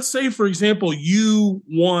refits. Let's say, for example, you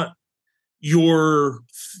want your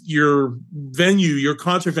venue, your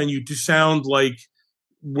concert venue to sound like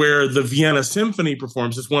where the Vienna Symphony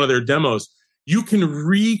performs. It's one of their demos. You can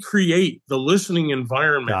recreate the listening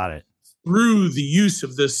environment through the use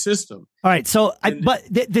of this system. All right. So,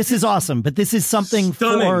 this is awesome, but this is something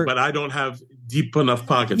stunning, but I don't have deep enough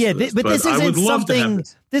pockets. Yeah, for this, but this isn't something.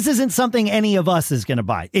 This isn't something any of us is going to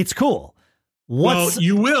buy. It's cool. Well,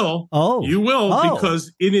 you will. Oh, you will,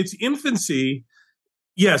 because in its infancy,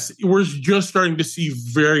 yes, we're just starting to see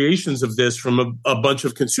variations of this from a bunch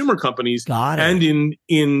of consumer companies, and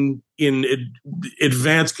in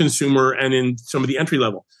advanced consumer and in some of the entry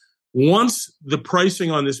level. Once the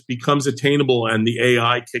pricing on this becomes attainable and the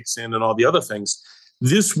AI kicks in and all the other things,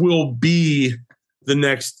 this will be the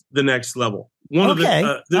next level.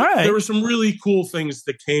 There were some really cool things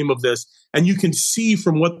that came of this, and you can see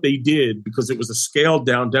from what they did, because it was a scaled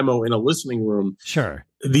down demo in a listening room. Sure.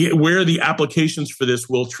 Where the applications for this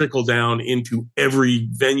will trickle down into every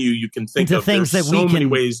venue you can think of. Things there's that so many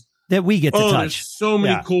ways that we get to touch. There's so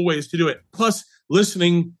many cool ways to do it. Plus,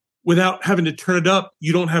 listening without having to turn it up,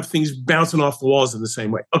 you don't have things bouncing off the walls in the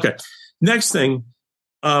same way. Okay, next thing,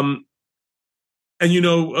 obviously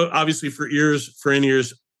for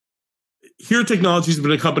in-ears, Hear Technologies has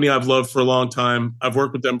been a company I've loved for a long time. I've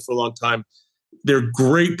worked with them for a long time. They're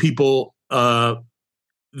great people.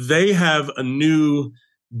 They have a new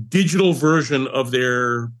digital version of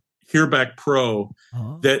their Hearback Pro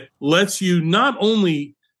that lets you not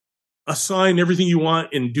only assign everything you want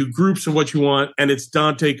and do groups of what you want, and it's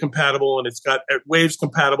Dante compatible, and it's got Waves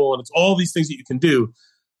compatible, and it's all these things that you can do,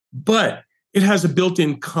 but it has a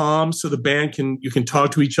built-in comm so the band you can talk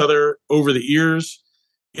to each other over the ears.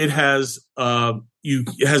 It has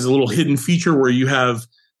it has a little hidden feature where you have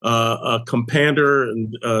a compander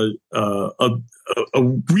and a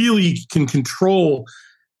really can control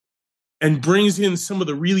and brings in some of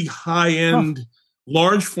the really high-end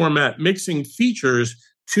large format mixing features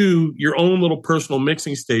to your own little personal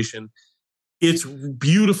mixing station. It's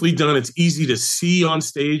beautifully done. It's easy to see on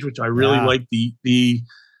stage, which I really like. The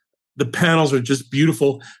panels are just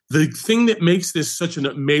beautiful. The thing that makes this such an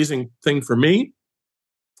amazing thing for me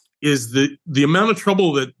is the amount of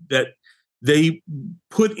trouble that they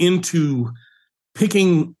put into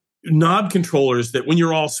picking knob controllers that when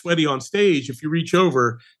you're all sweaty on stage, if you reach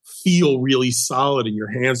over, feel really solid and your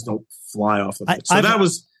hands don't fly off the thing.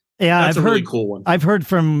 That's a really cool one. I've heard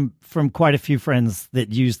from quite a few friends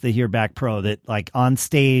that use the Hearback Pro that on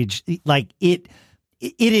stage, it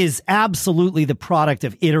is absolutely the product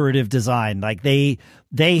of iterative design. They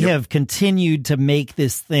have continued to make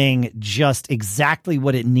this thing just exactly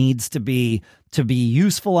what it needs to be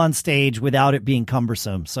useful on stage without it being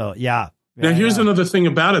cumbersome. So Now here's another thing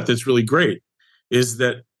about it that's really great is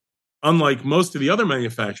that unlike most of the other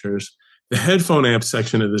manufacturers, the headphone amp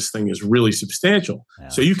section of this thing is really substantial. Yeah.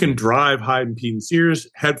 So you can drive high impedance ears,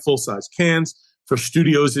 head full size cans. For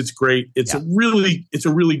studios, it's great. It's a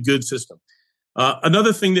really good system.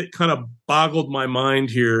 Another thing that kind of boggled my mind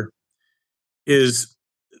here is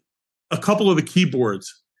a couple of the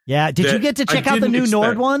keyboards. Yeah. Did you get to check out the new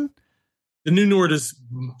Nord one? The new Nord is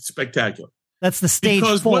spectacular. That's the stage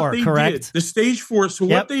 4, correct? The stage 4. So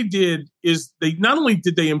what they did is they not only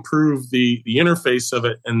did they improve the interface of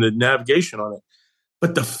it and the navigation on it,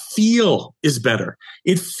 but the feel is better.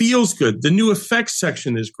 It feels good. The new effects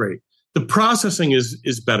section is great. The processing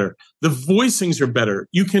is better. The voicings are better.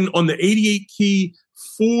 You can, on the 88 key,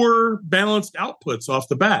 4 balanced outputs off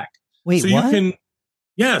the back. Wait, so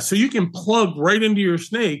what? So you can plug right into your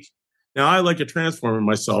Snake. Now, I like a transformer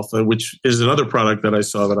myself, which is another product that I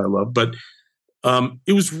saw that I love. But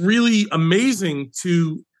it was really amazing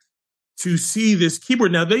to see this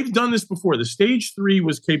keyboard. Now, they've done this before. The Stage 3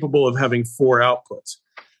 was capable of having 4 outputs,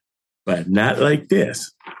 but not like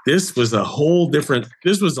this. This was a whole different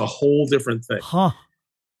thing. Huh.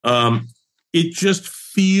 It just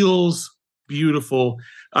feels beautiful.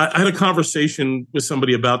 I had a conversation with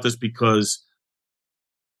somebody about this because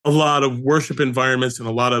a lot of worship environments and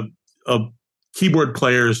a lot of keyboard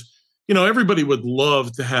players, everybody would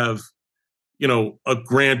love to have, a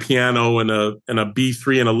grand piano and a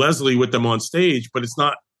B3 and a Leslie with them on stage, but it's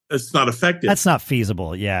not effective. That's not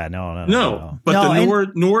feasible. Yeah, no. But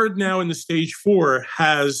the Nord now in the Stage 4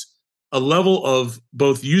 has a level of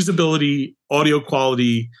both usability, audio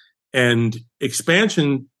quality, and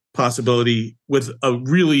expansion possibility with a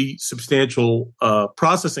really substantial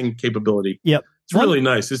processing capability. Yep. It's really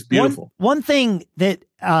nice. It's beautiful. One thing that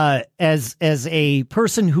as a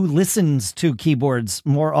person who listens to keyboards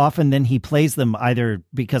more often than he plays them, either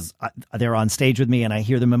because they're on stage with me and I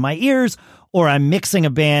hear them in my ears, or I'm mixing a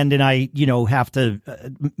band and I, have to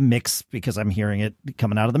mix because I'm hearing it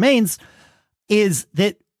coming out of the mains, is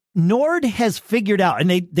that Nord has figured out, and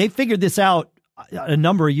they figured this out a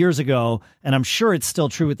number of years ago, and I'm sure it's still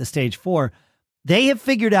true with the Stage 4. They have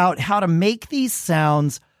figured out how to make these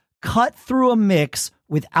sounds cut through a mix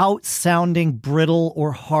without sounding brittle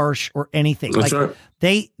or harsh or anything. That's right.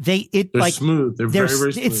 They're smooth. They're very,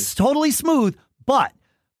 very smooth. It's totally smooth, but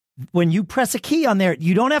when you press a key on there,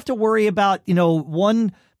 you don't have to worry about,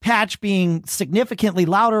 one patch being significantly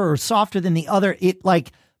louder or softer than the other.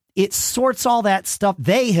 It sorts all that stuff.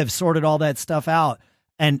 They have sorted all that stuff out,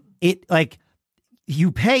 and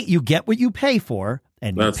you get what you pay for,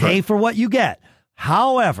 and you pay for what you get.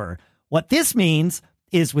 However, what this means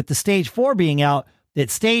is with the Stage 4 being out, that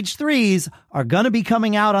Stage 3s are going to be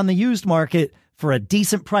coming out on the used market for a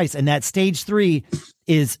decent price. And that Stage 3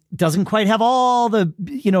 doesn't quite have all the,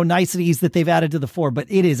 niceties that they've added to the 4, but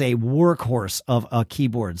it is a workhorse of a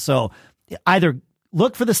keyboard. So either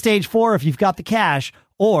look for the Stage 4 if you've got the cash,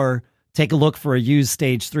 or take a look for a used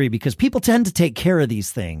Stage 3, because people tend to take care of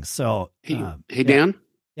these things. So, hey, Dan?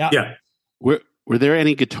 Yeah. Were there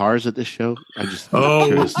any guitars at this show?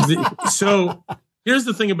 So here's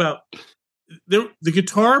the thing about the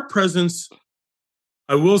guitar presence,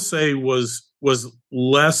 I will say was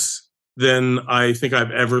less than I think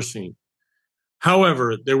I've ever seen.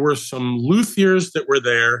 However, there were some luthiers that were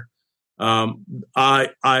there.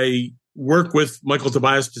 I work with Michael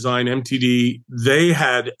Tobias Design, MTD. They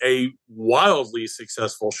had a wildly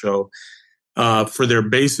successful show for their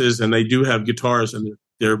basses, and they do have guitars, and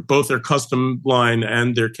they're both their custom line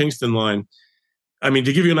and their Kingston line. I mean,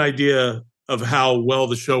 to give you an idea of how well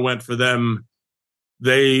the show went for them,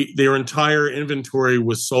 their entire inventory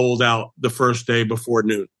was sold out the first day before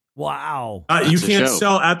noon. Wow. You can't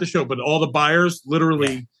sell at the show, but all the buyers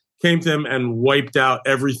literally came to them and wiped out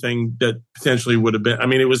everything that potentially would have been. I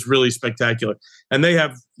mean, it was really spectacular. And they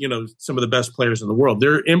have, some of the best players in the world.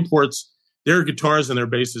 Their imports, their guitars and their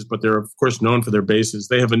basses, but they're, of course, known for their basses.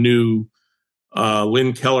 They have a new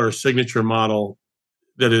Lynn Keller signature model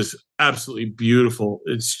that is absolutely beautiful.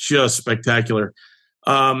 It's just spectacular.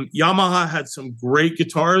 Yamaha had some great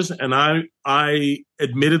guitars, and I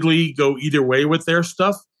admittedly go either way with their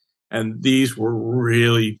stuff, and these were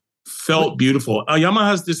really felt beautiful. Yamaha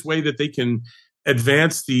has this way that they can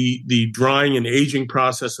advance the drying and aging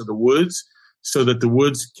process of the woods so that the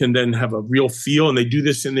woods can then have a real feel, and they do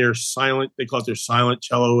this in their silent, they call it their silent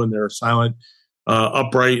cello and their silent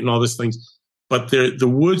upright and all these things. But the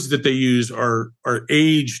woods that they use are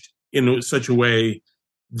aged in such a way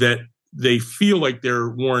that they feel like they're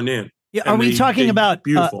worn in. Yeah, are we talking about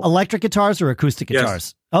electric guitars or acoustic guitars?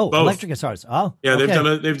 Yes, both. Electric guitars. Oh, yeah,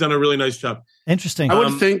 okay. they've done a really nice job. Interesting. I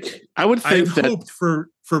would think I hoped for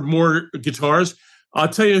more guitars. I'll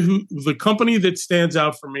tell you who the company that stands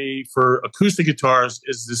out for me for acoustic guitars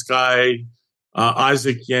is this guy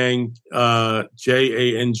Isaac Yang,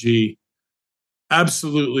 Jang.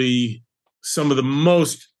 Absolutely, some of the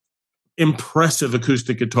most impressive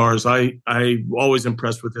acoustic guitars. I always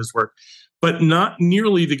impressed with his work, but not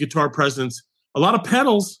nearly the guitar presence. A lot of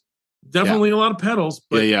pedals, definitely a lot of pedals.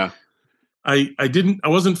 But I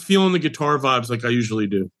wasn't feeling the guitar vibes like I usually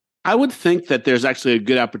do. I would think that there's actually a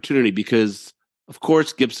good opportunity because, of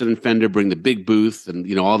course, Gibson and Fender bring the big booth and,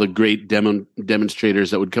 you know, all the great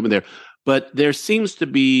demonstrators that would come in there. But there seems to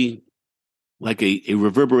be like a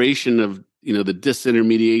reverberation of, you know, the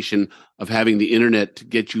disintermediation of having the internet to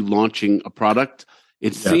get you launching a product.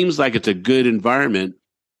 It seems like it's a good environment.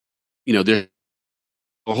 You know, there's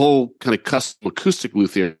a whole kind of custom acoustic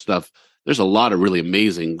luthier stuff. There's a lot of really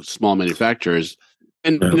amazing small manufacturers.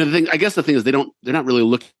 And you know, the thing is they're not really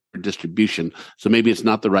looking for distribution. So maybe it's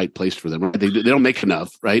not the right place for them. Right? They don't make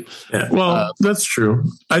enough, right? Yeah. Well, that's true.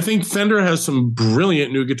 I think Fender has some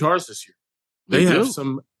brilliant new guitars this year. They have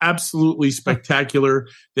some absolutely spectacular.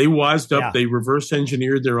 They wised up. They reverse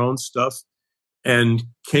engineered their own stuff and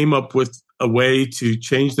came up with a way to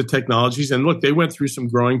change the technologies. And look, they went through some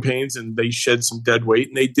growing pains and they shed some dead weight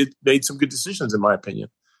and they made some good decisions, in my opinion.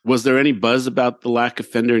 Was there any buzz about the lack of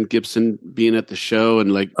Fender and Gibson being at the show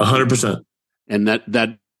and like 100%? And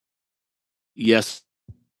that yes,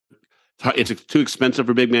 it's too expensive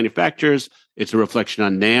for big manufacturers. It's a reflection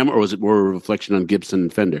on NAMM, or was it more a reflection on Gibson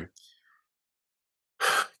and Fender?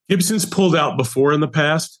 Gibson's pulled out before in the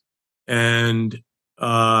past, and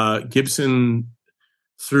Gibson,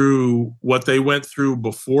 through what they went through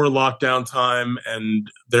before lockdown time and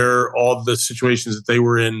all the situations that they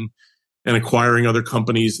were in and acquiring other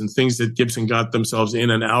companies and things that Gibson got themselves in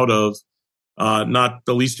and out of, not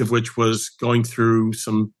the least of which was going through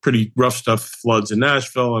some pretty rough stuff, floods in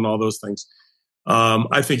Nashville and all those things.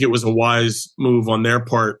 I think it was a wise move on their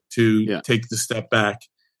part to take the step back.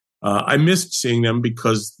 I missed seeing them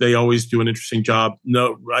because they always do an interesting job.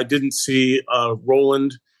 No, I didn't see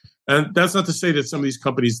Roland. And that's not to say that some of these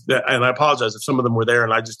companies, and I apologize if some of them were there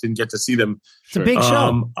and I just didn't get to see them. It's a big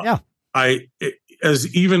show. Yeah.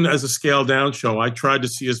 Even as a scaled down show, I tried to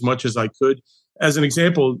see as much as I could. As an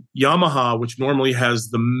example, Yamaha, which normally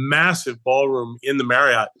has the massive ballroom in the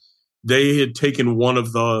Marriott, they had taken one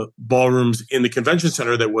of the ballrooms in the convention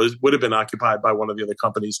center that would have been occupied by one of the other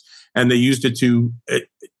companies, and they used it to.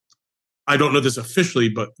 I don't know this officially,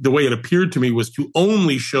 but the way it appeared to me was to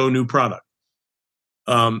only show new product,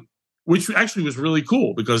 which actually was really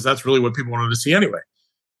cool because that's really what people wanted to see anyway.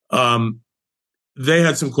 They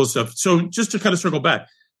had some cool stuff. So just to kind of circle back,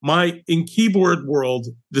 in keyboard world,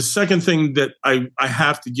 the second thing that I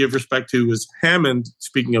have to give respect to is Hammond.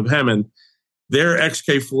 Speaking of Hammond, their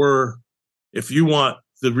XK4, if you want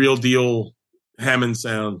the real deal Hammond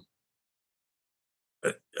sound,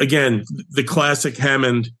 again, the classic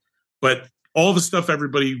Hammond, but all the stuff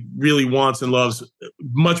everybody really wants and loves,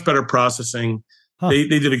 much better processing. They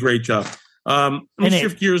did a great job. Let me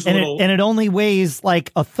shift gears a little. And it only weighs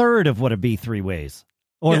like a third of what a B3 weighs.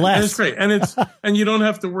 Or less. And it's great. And it's and you don't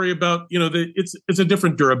have to worry about, you know, it's a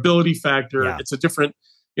different durability factor. Yeah. It's a different,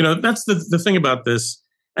 you know, that's the thing about this.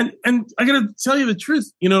 And I got to tell you the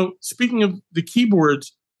truth, you know, speaking of the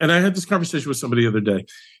keyboards, and I had this conversation with somebody the other day,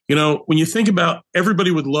 you know, when you think about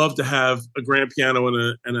everybody would love to have a grand piano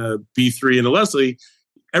and a B3 and a Leslie,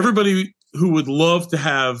 everybody who would love to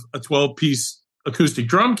have a 12-piece acoustic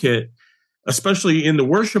drum kit, especially in the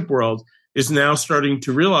worship world, is now starting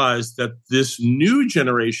to realize that this new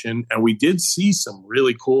generation, and we did see some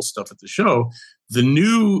really cool stuff at the show, the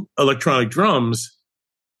new electronic drums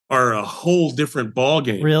are a whole different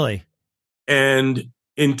ballgame. Really? And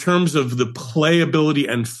in terms of the playability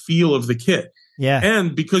and feel of the kit. Yeah.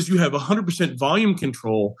 And because you have 100% volume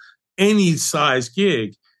control, any size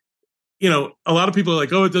gig, you know, a lot of people are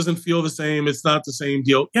like, oh, it doesn't feel the same. It's not the same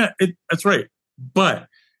deal. Yeah, that's right. But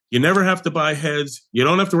you never have to buy heads. You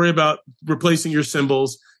don't have to worry about replacing your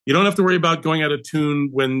cymbals. You don't have to worry about going out of tune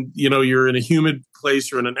when, you know, you're in a humid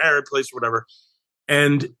place or in an arid place or whatever.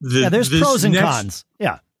 And there's pros and cons.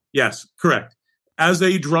 Yeah. Yes, correct. As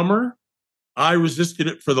a drummer, I resisted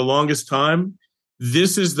it for the longest time.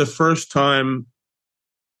 This is the first time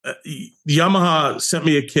Yamaha sent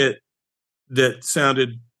me a kit that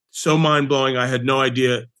sounded so mind-blowing. I had no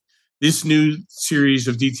idea this new series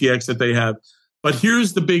of DTX that they have. But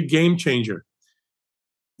here's the big game changer.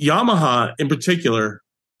 Yamaha, in particular,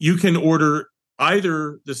 you can order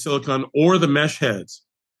either the silicone or the mesh heads.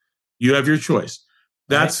 You have your choice.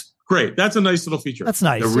 That's great. That's a nice little feature. That's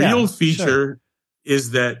nice. The real feature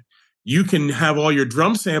is that you can have all your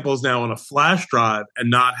drum samples now on a flash drive and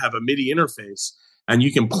not have a MIDI interface. And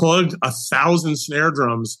you can plug 1,000 snare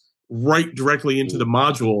drums right directly into the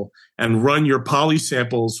module and run your poly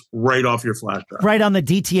samples right off your flash drive. Right on the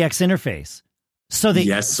DTX interface. So that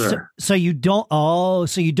yes, sir. So you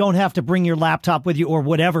don't have to bring your laptop with you or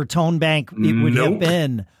whatever tone bank it would have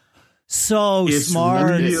been. So it's smart.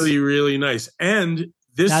 Really, really nice. And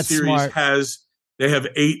this series has They have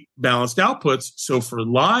 8 balanced outputs. So for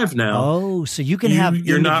live now, oh, so you can have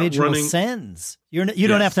individual sends. You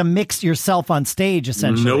don't have to mix yourself on stage,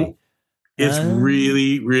 essentially. Nope. It's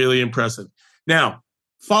really, really impressive. Now,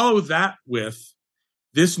 follow that with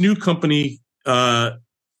this new company, F-Note,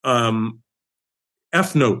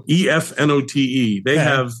 EFNOTE. They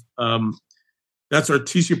have, that's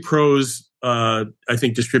Artesia Pros, I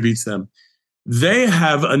think distributes them. They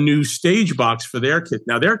have a new stage box for their kit.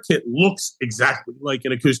 Now, their kit looks exactly like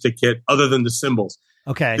an acoustic kit other than the cymbals.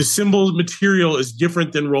 Okay. The cymbal material is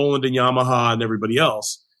different than Roland and Yamaha and everybody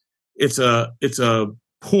else. It's a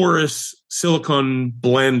porous silicone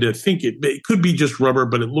blend. I think it could be just rubber,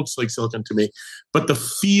 but it looks like silicone to me. But the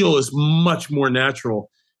feel is much more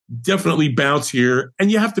natural, definitely bouncier,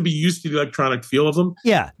 and you have to be used to the electronic feel of them.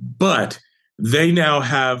 Yeah. But they now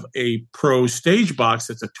have a Pro stage box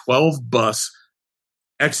that's a 12 bus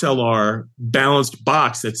XLR balanced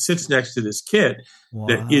box that sits next to this kit. Wow.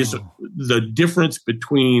 That is the difference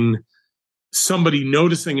between somebody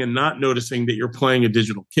noticing and not noticing that you're playing a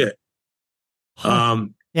digital kit.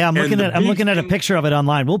 Yeah, I'm looking at a picture of it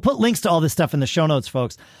online. We'll put links to all this stuff in the show notes,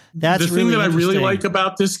 folks. That's the thing that I really like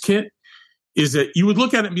about this kit is that you would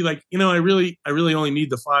look at it and be like, I really only need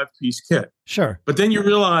the 5-piece kit. Sure. But then you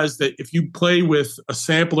realize that if you play with a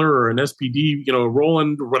sampler or an SPD, a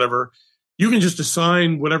Roland or whatever, you can just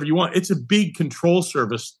assign whatever you want. It's a big control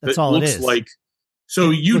service that looks like. So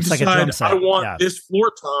you decide, like I want this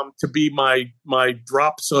floor tom to be my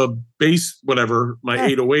drop sub bass, whatever, my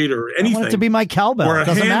 808 or anything. I want it to be my cowbell. Or a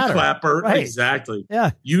Doesn't hand matter. clapper. Right. Exactly.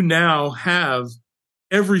 Yeah. You now have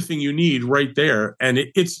everything you need right there. And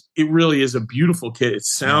it really is a beautiful kit. It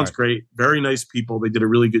sounds great. Very nice people. They did a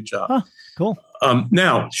really good job. Huh, cool.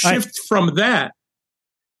 Now shift from that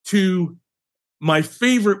to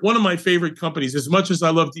one of my favorite companies. As much as I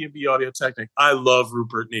love D&B Audio Technica, I love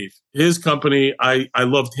Rupert Neve. His company, I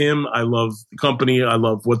loved him. I love the company. I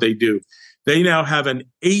love what they do. They now have an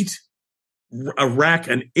 8-unit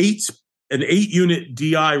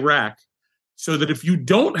DI rack, so that if you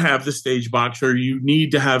don't have the stage box or you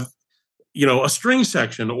need to have, a string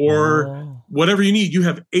section or whatever you need, you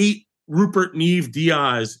have 8 Rupert Neve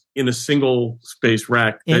DIs in a single space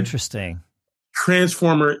rack. Interesting.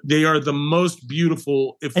 Transformer. They are the most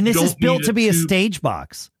beautiful. And this is built to be a stage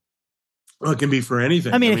box. Well, it can be for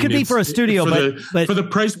anything. I mean, it could be for a studio, but for the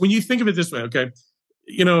price, when you think of it this way, okay.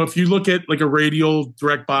 If you look at like a radial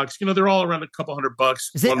direct box, they're all around a couple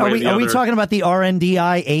 $100. Are we talking about the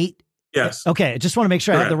RNDI 8? Yes. Okay. I just want to make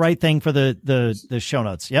sure I have the right thing for the show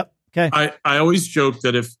notes. Yep. Okay. I always joke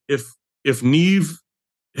that if Neve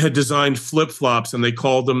had designed flip flops and they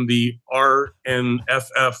called them the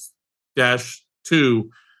RNFF-2,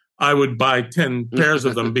 I would buy 10 pairs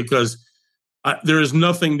of them because there is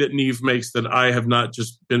nothing that Neve makes that I have not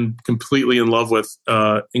just been completely in love with,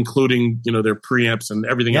 including their preamps and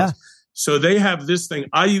everything else. So they have this thing.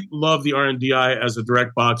 I love the RNDI as a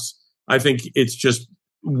direct box. I think it's just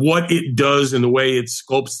what it does and the way it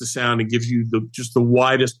sculpts the sound and gives you the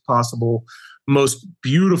widest possible, most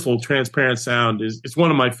beautiful transparent sound. It's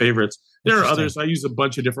one of my favorites. There are others. I use a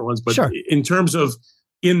bunch of different ones, but in terms of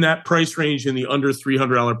in that price range, in the under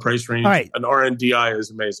 $300 price range, an RNDI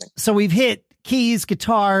is amazing. So we've hit keys,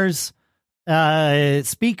 guitars,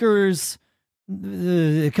 speakers,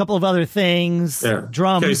 a couple of other things,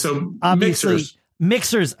 drums. Okay, so obviously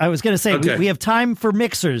mixers. I was going to say we have time for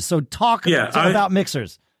mixers. So talk about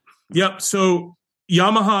mixers. Yep. So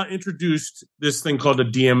Yamaha introduced this thing called a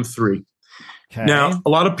DM3. Okay. Now, a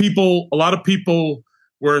lot of people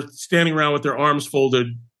were standing around with their arms folded,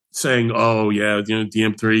 saying, "Oh yeah,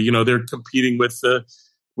 DM3. They're competing with the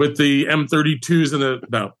M32s and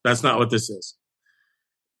no, that's not what this is."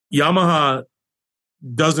 Yamaha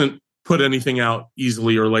doesn't put anything out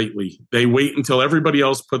easily or lightly. They wait until everybody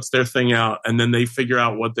else puts their thing out, and then they figure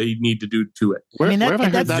out what they need to do to it. Where have I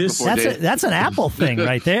heard that before, Dave? That's an Apple thing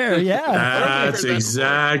right there. Yeah, that's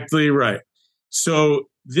exactly right. So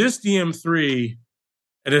this DM3,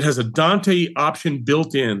 and it has a Dante option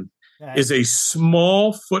built in, is a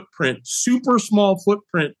small footprint, super small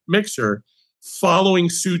footprint mixer, following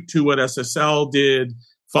suit to what SSL did,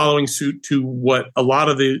 following suit to what a lot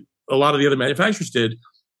of the other manufacturers did.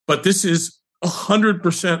 But this is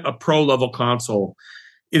 100% a pro level console.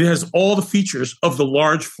 It has all the features of the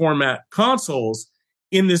large format consoles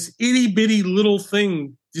in this itty bitty little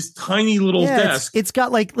thing, this tiny little desk. It's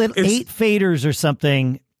got like 8 faders or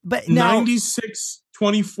something, but now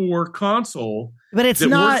 9624 console. But it's that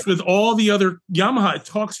not works with all the other Yamaha. It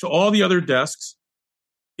talks to all the other desks.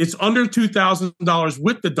 It's under $2,000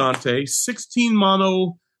 with the Dante, 16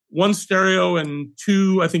 mono, 1 stereo, and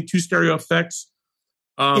 2 stereo effects.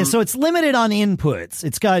 So it's limited on inputs.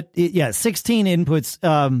 It's got 16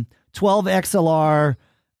 inputs, 12 XLR,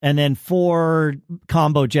 and then 4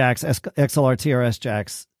 combo jacks, XLR TRS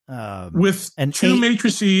jacks, with and 2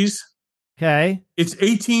 matrices. Okay, it's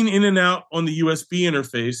 18 in and out on the USB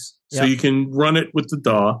interface, so you can run it with the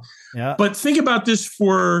DAW. Yeah, but think about this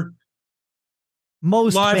for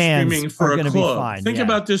most live bands streaming for are a going to club. be fine. Think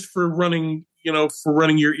about this for running. For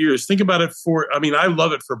running your ears. Think about it I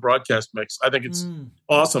love it for broadcast mix. I think it's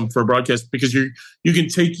awesome for broadcast because you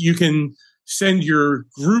can send your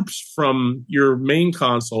groups from your main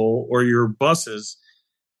console or your buses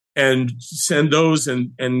and send those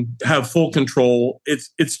and have full control.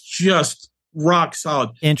 It's just rock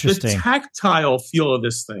solid. Interesting. The tactile feel of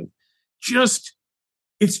this thing,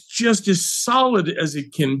 it's just as solid as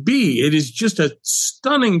it can be. It is just a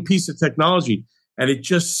stunning piece of technology, and it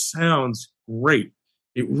just sounds great.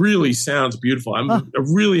 It really sounds beautiful. I'm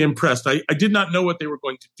really impressed. I did not know what they were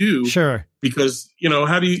going to do. Sure. Because,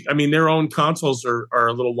 their own consoles are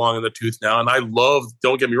a little long in the tooth now. And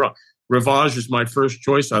don't get me wrong, Rivage is my first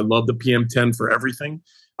choice. I love the PM10 for everything.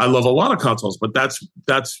 I love a lot of consoles, but that's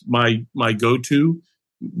my go-to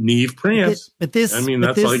Neve preamps. But this,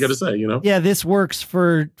 that's all you got to say, Yeah, this works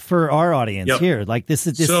for our audience here. Like this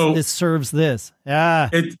serves this. Yeah.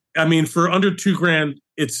 For under $2,000,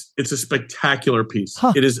 it's a spectacular piece.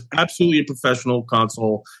 It is absolutely a professional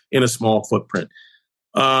console in a small footprint.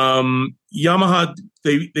 Yamaha,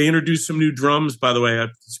 they introduced some new drums, by the way.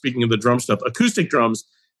 Speaking of the drum stuff, acoustic drums,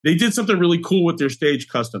 they did something really cool with their Stage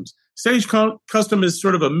Customs. Stage Custom is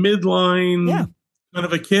sort of a midline kind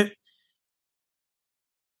of a kit.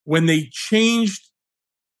 When they changed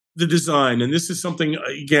the design, and this is something,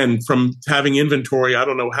 again, from having inventory, I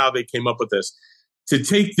don't know how they came up with this, to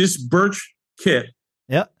take this birch kit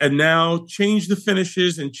and now change the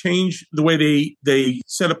finishes and change the way they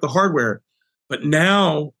set up the hardware. But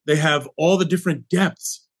now they have all the different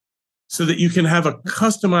depths so that you can have a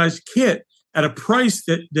customized kit at a price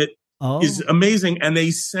that is amazing. And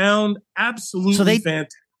they sound absolutely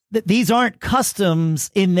fantastic. These aren't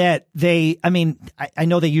customs in that I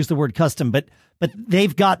know they use the word custom, but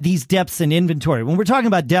they've got these depths in inventory. When we're talking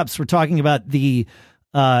about depths, we're talking about there's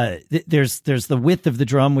the width of the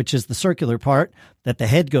drum, which is the circular part that the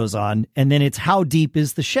head goes on, and then it's how deep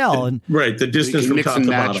is the shell, and the distance from mix top and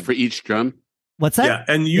to match bottom for each drum. What's that?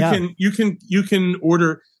 Yeah, and you can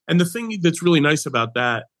order. And the thing that's really nice about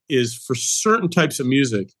that is for certain types of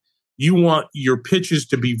music, you want your pitches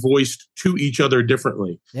to be voiced to each other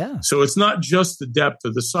differently. Yeah. So it's not just the depth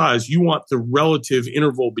of the size. You want the relative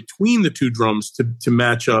interval between the two drums to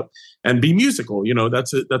match up and be musical.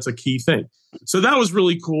 That's a key thing. So that was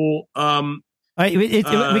really cool. All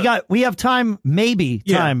right, we have time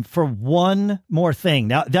for one more thing.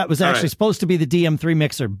 Now that was actually supposed to be the DM3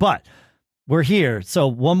 mixer, but we're here. So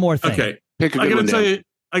one more thing. Okay. I gotta tell you,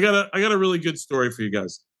 I got a really good story for you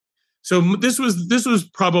guys. So this was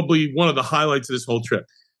probably one of the highlights of this whole trip.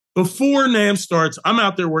 Before NAMM starts, I'm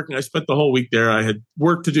out there working. I spent the whole week there. I had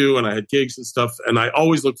work to do and I had gigs and stuff, and I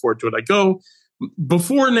always look forward to it. I go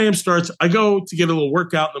before NAMM starts. I go to get a little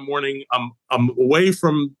workout in the morning. I'm away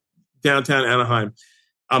from downtown Anaheim.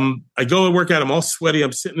 I go and work out. I'm all sweaty.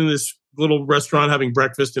 I'm sitting in this little restaurant having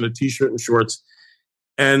breakfast in a t-shirt and shorts,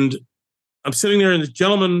 and I'm sitting there, and this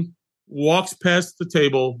gentleman walks past the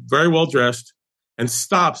table, very well dressed, and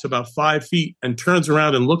stops about 5 feet and turns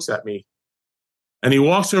around and looks at me. And he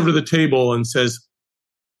walks over to the table and says,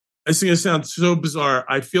 "This is going to sound so bizarre.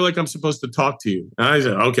 I feel like I'm supposed to talk to you." And I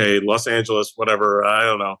said, "Okay, Los Angeles, whatever. I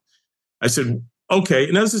don't know." I said, "Okay."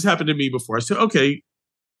 And this has happened to me before. I said, "Okay,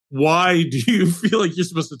 why do you feel like you're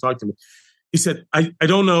supposed to talk to me?" He said, I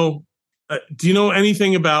don't know. Do you know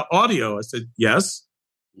anything about audio? I said, "Yes."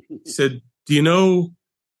 He said, Do you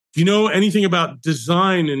know anything about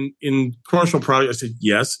design in commercial products? I said,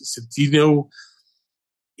 "Yes." He said, "Do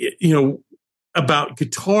you know about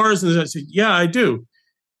guitars?" And I said, "Yeah, I do."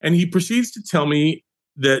 And he proceeds to tell me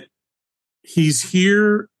that he's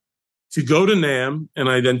here to go to NAMM. And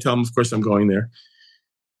I then tell him, of course, I'm going there.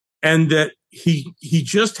 And that he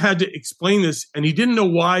just had to explain this. And he didn't know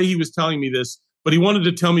why he was telling me this, but he wanted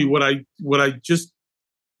to tell me what I just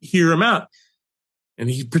hear him out. And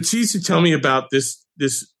he proceeds to tell me about this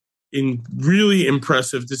really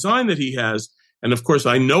impressive design that he has. And of course,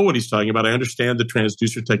 I know what he's talking about. I understand the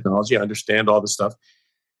transducer technology. I understand all the stuff.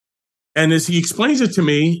 And as he explains it to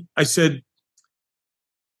me, I said,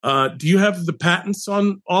 "Do you have the patents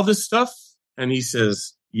on all this stuff?" And he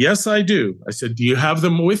says, "Yes, I do." I said, "Do you have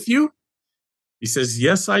them with you?" He says,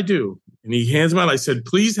 "Yes, I do." And he hands them out. I said,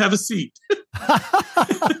 "Please have a seat."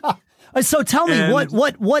 So tell me,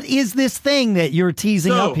 what is this thing that you're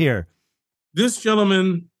teasing up here? this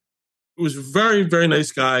gentleman, who was a very, very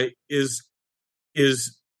nice guy, is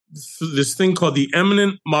this thing called the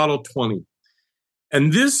Eminent Model 20.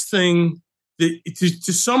 And this thing,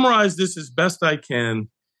 to summarize this as best I can,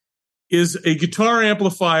 is a guitar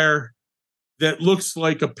amplifier that looks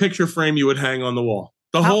like a picture frame you would hang on the wall.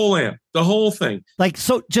 The whole amp, the whole thing. Like,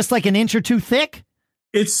 so just like an inch or two thick?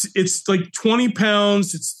 It's like 20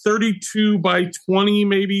 pounds. It's 32 by 20,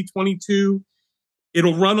 maybe 22.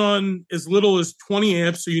 It'll run on as little as 20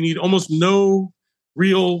 amps, so you need almost no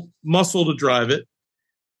real muscle to drive it.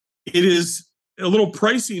 It is a little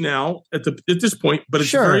pricey now at this point, but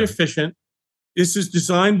it's very efficient. This is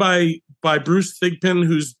designed by Bruce Thigpen,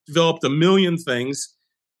 who's developed a million things,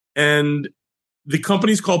 and the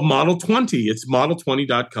company's called Model 20. It's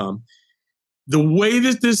model20.com. The way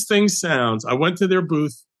that this thing sounds, I went to their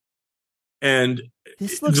booth, and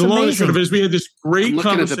this looks the long and short of amazing. it is we had this great I'm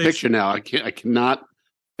conversation. looking at the picture now. I cannot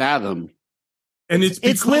fathom. And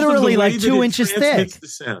it's literally like 2 inches thick. The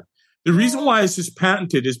sound. The reason why this is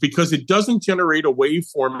patented is because it doesn't generate a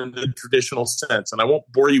waveform in the traditional sense, and I won't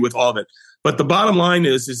bore you with all of it. But the bottom line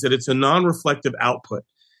is that it's a non-reflective output.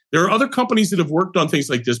 There are other companies that have worked on things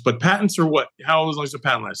like this, but patents are what? How long does a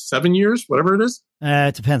patent last? 7 years? Whatever it is?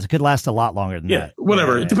 It depends. It could last a lot longer than that. Yeah,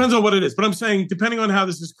 whatever. It depends on what it is. But I'm saying, depending on how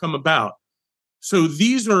this has come about. So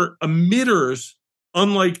these are emitters,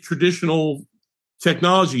 unlike traditional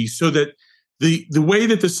technology, so that the way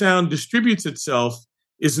that the sound distributes itself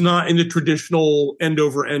is not in the traditional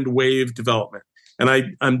end-over-end wave development. And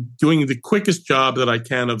I'm doing the quickest job that I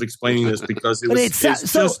can of explaining this because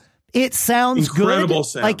it sounds incredible good.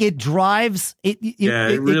 Sound. Like it drives. It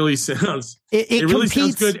really sounds. It really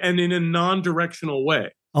sounds good, and in a non-directional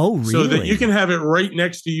way. Oh, really? So that you can have it right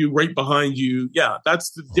next to you, right behind you. Yeah,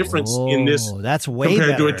 that's the difference in this. That's way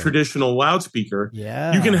compared better. to a traditional loudspeaker.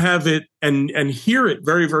 Yeah, you can have it and hear it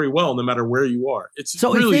very, very well, no matter where you are. It's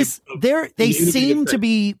so really they seem to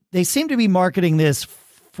be marketing this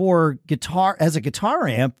for guitar as a guitar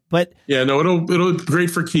amp, but it'll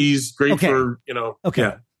great for keys, great for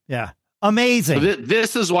yeah. Amazing. So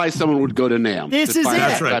this is why someone would go to NAMM. This is it.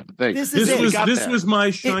 That's right. This was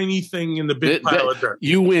my shiny thing in the big pile of dirt.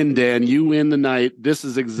 You win, Dan. You win the night. This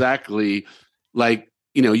is exactly like,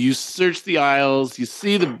 you search the aisles, you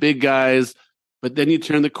see the big guys, but then you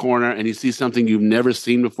turn the corner and you see something you've never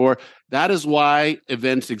seen before. That is why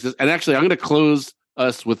events exist. And actually, I'm going to close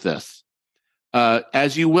us with this.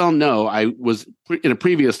 As you well know, I was in a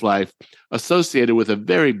previous life associated with a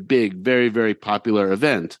very big, very, very popular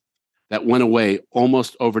event that went away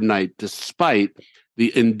almost overnight, despite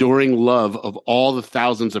the enduring love of all the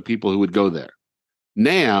thousands of people who would go there.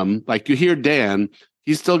 NAMM, like you hear Dan,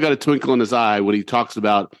 he's still got a twinkle in his eye when he talks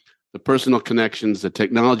about the personal connections, the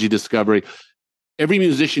technology discovery. Every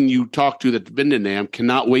musician you talk to that's been to NAMM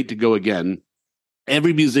cannot wait to go again.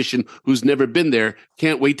 Every musician who's never been there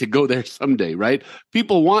can't wait to go there someday, right?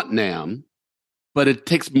 People want NAMM, but it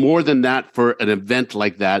takes more than that for an event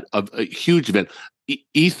like that, of a huge event.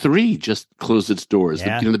 E3 just closed its doors,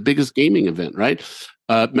 the biggest gaming event, right?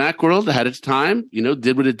 Macworld had its time,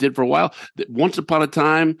 did what it did for a while. Once upon a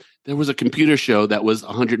time, there was a computer show that was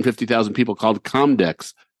 150,000 people called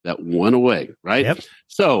Comdex that went away, right? Yep.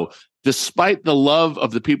 So despite the love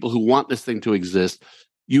of the people who want this thing to exist,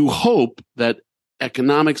 you hope that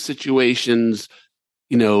economic situations,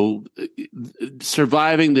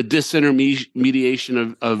 surviving the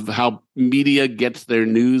disintermediation of how media gets their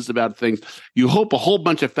news about things, you hope a whole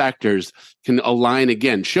bunch of factors can align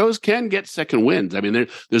again. Shows can get second winds. I mean,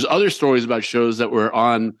 there's other stories about shows that were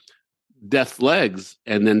on death's legs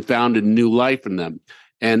and then found a new life in them.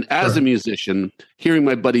 And as a musician, hearing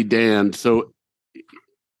my buddy Dan so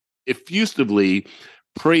effusively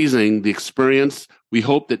praising the experience, we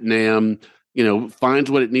hope that NAMM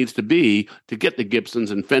finds what it needs to be to get the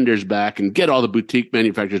Gibsons and Fenders back and get all the boutique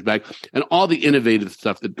manufacturers back and all the innovative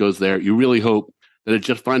stuff that goes there. You really hope that it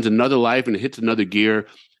just finds another life and it hits another gear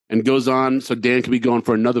and goes on so Dan can be going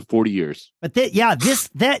for another 40 years. But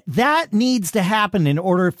that needs to happen in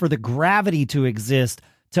order for the gravity to exist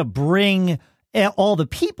to bring all the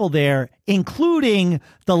people there, including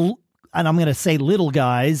and I'm going to say little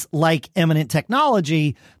guys like Eminent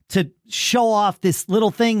Technology, to show off this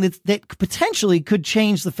little thing that potentially could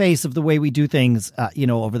change the face of the way we do things,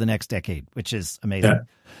 over the next decade, which is amazing. Yeah.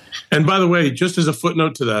 And by the way, just as a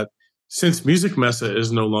footnote to that, since Music Messa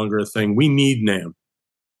is no longer a thing, we need NAMM.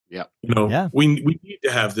 Yeah. We need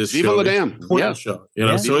to have this Viva show. la NAMM. Important show.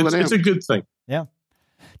 So it's a good thing. Yeah.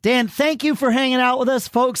 Dan, thank you for hanging out with us,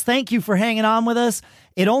 folks. Thank you for hanging on with us.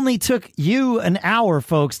 It only took you an hour,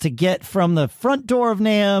 folks, to get from the front door of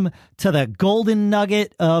NAMM to the golden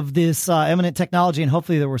nugget of this eminent technology, and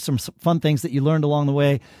hopefully there were some fun things that you learned along the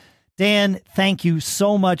way. Dan, thank you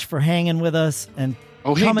so much for hanging with us and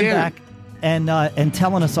coming back and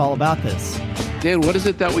telling us all about this. Dan, what is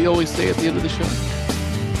it that we always say at the end of the show?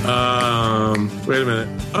 Wait a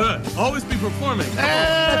minute. Always be performing. Hey!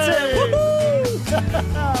 That's it. Woohoo!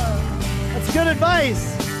 That's good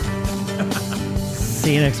advice.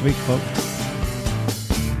 See you next week, folks.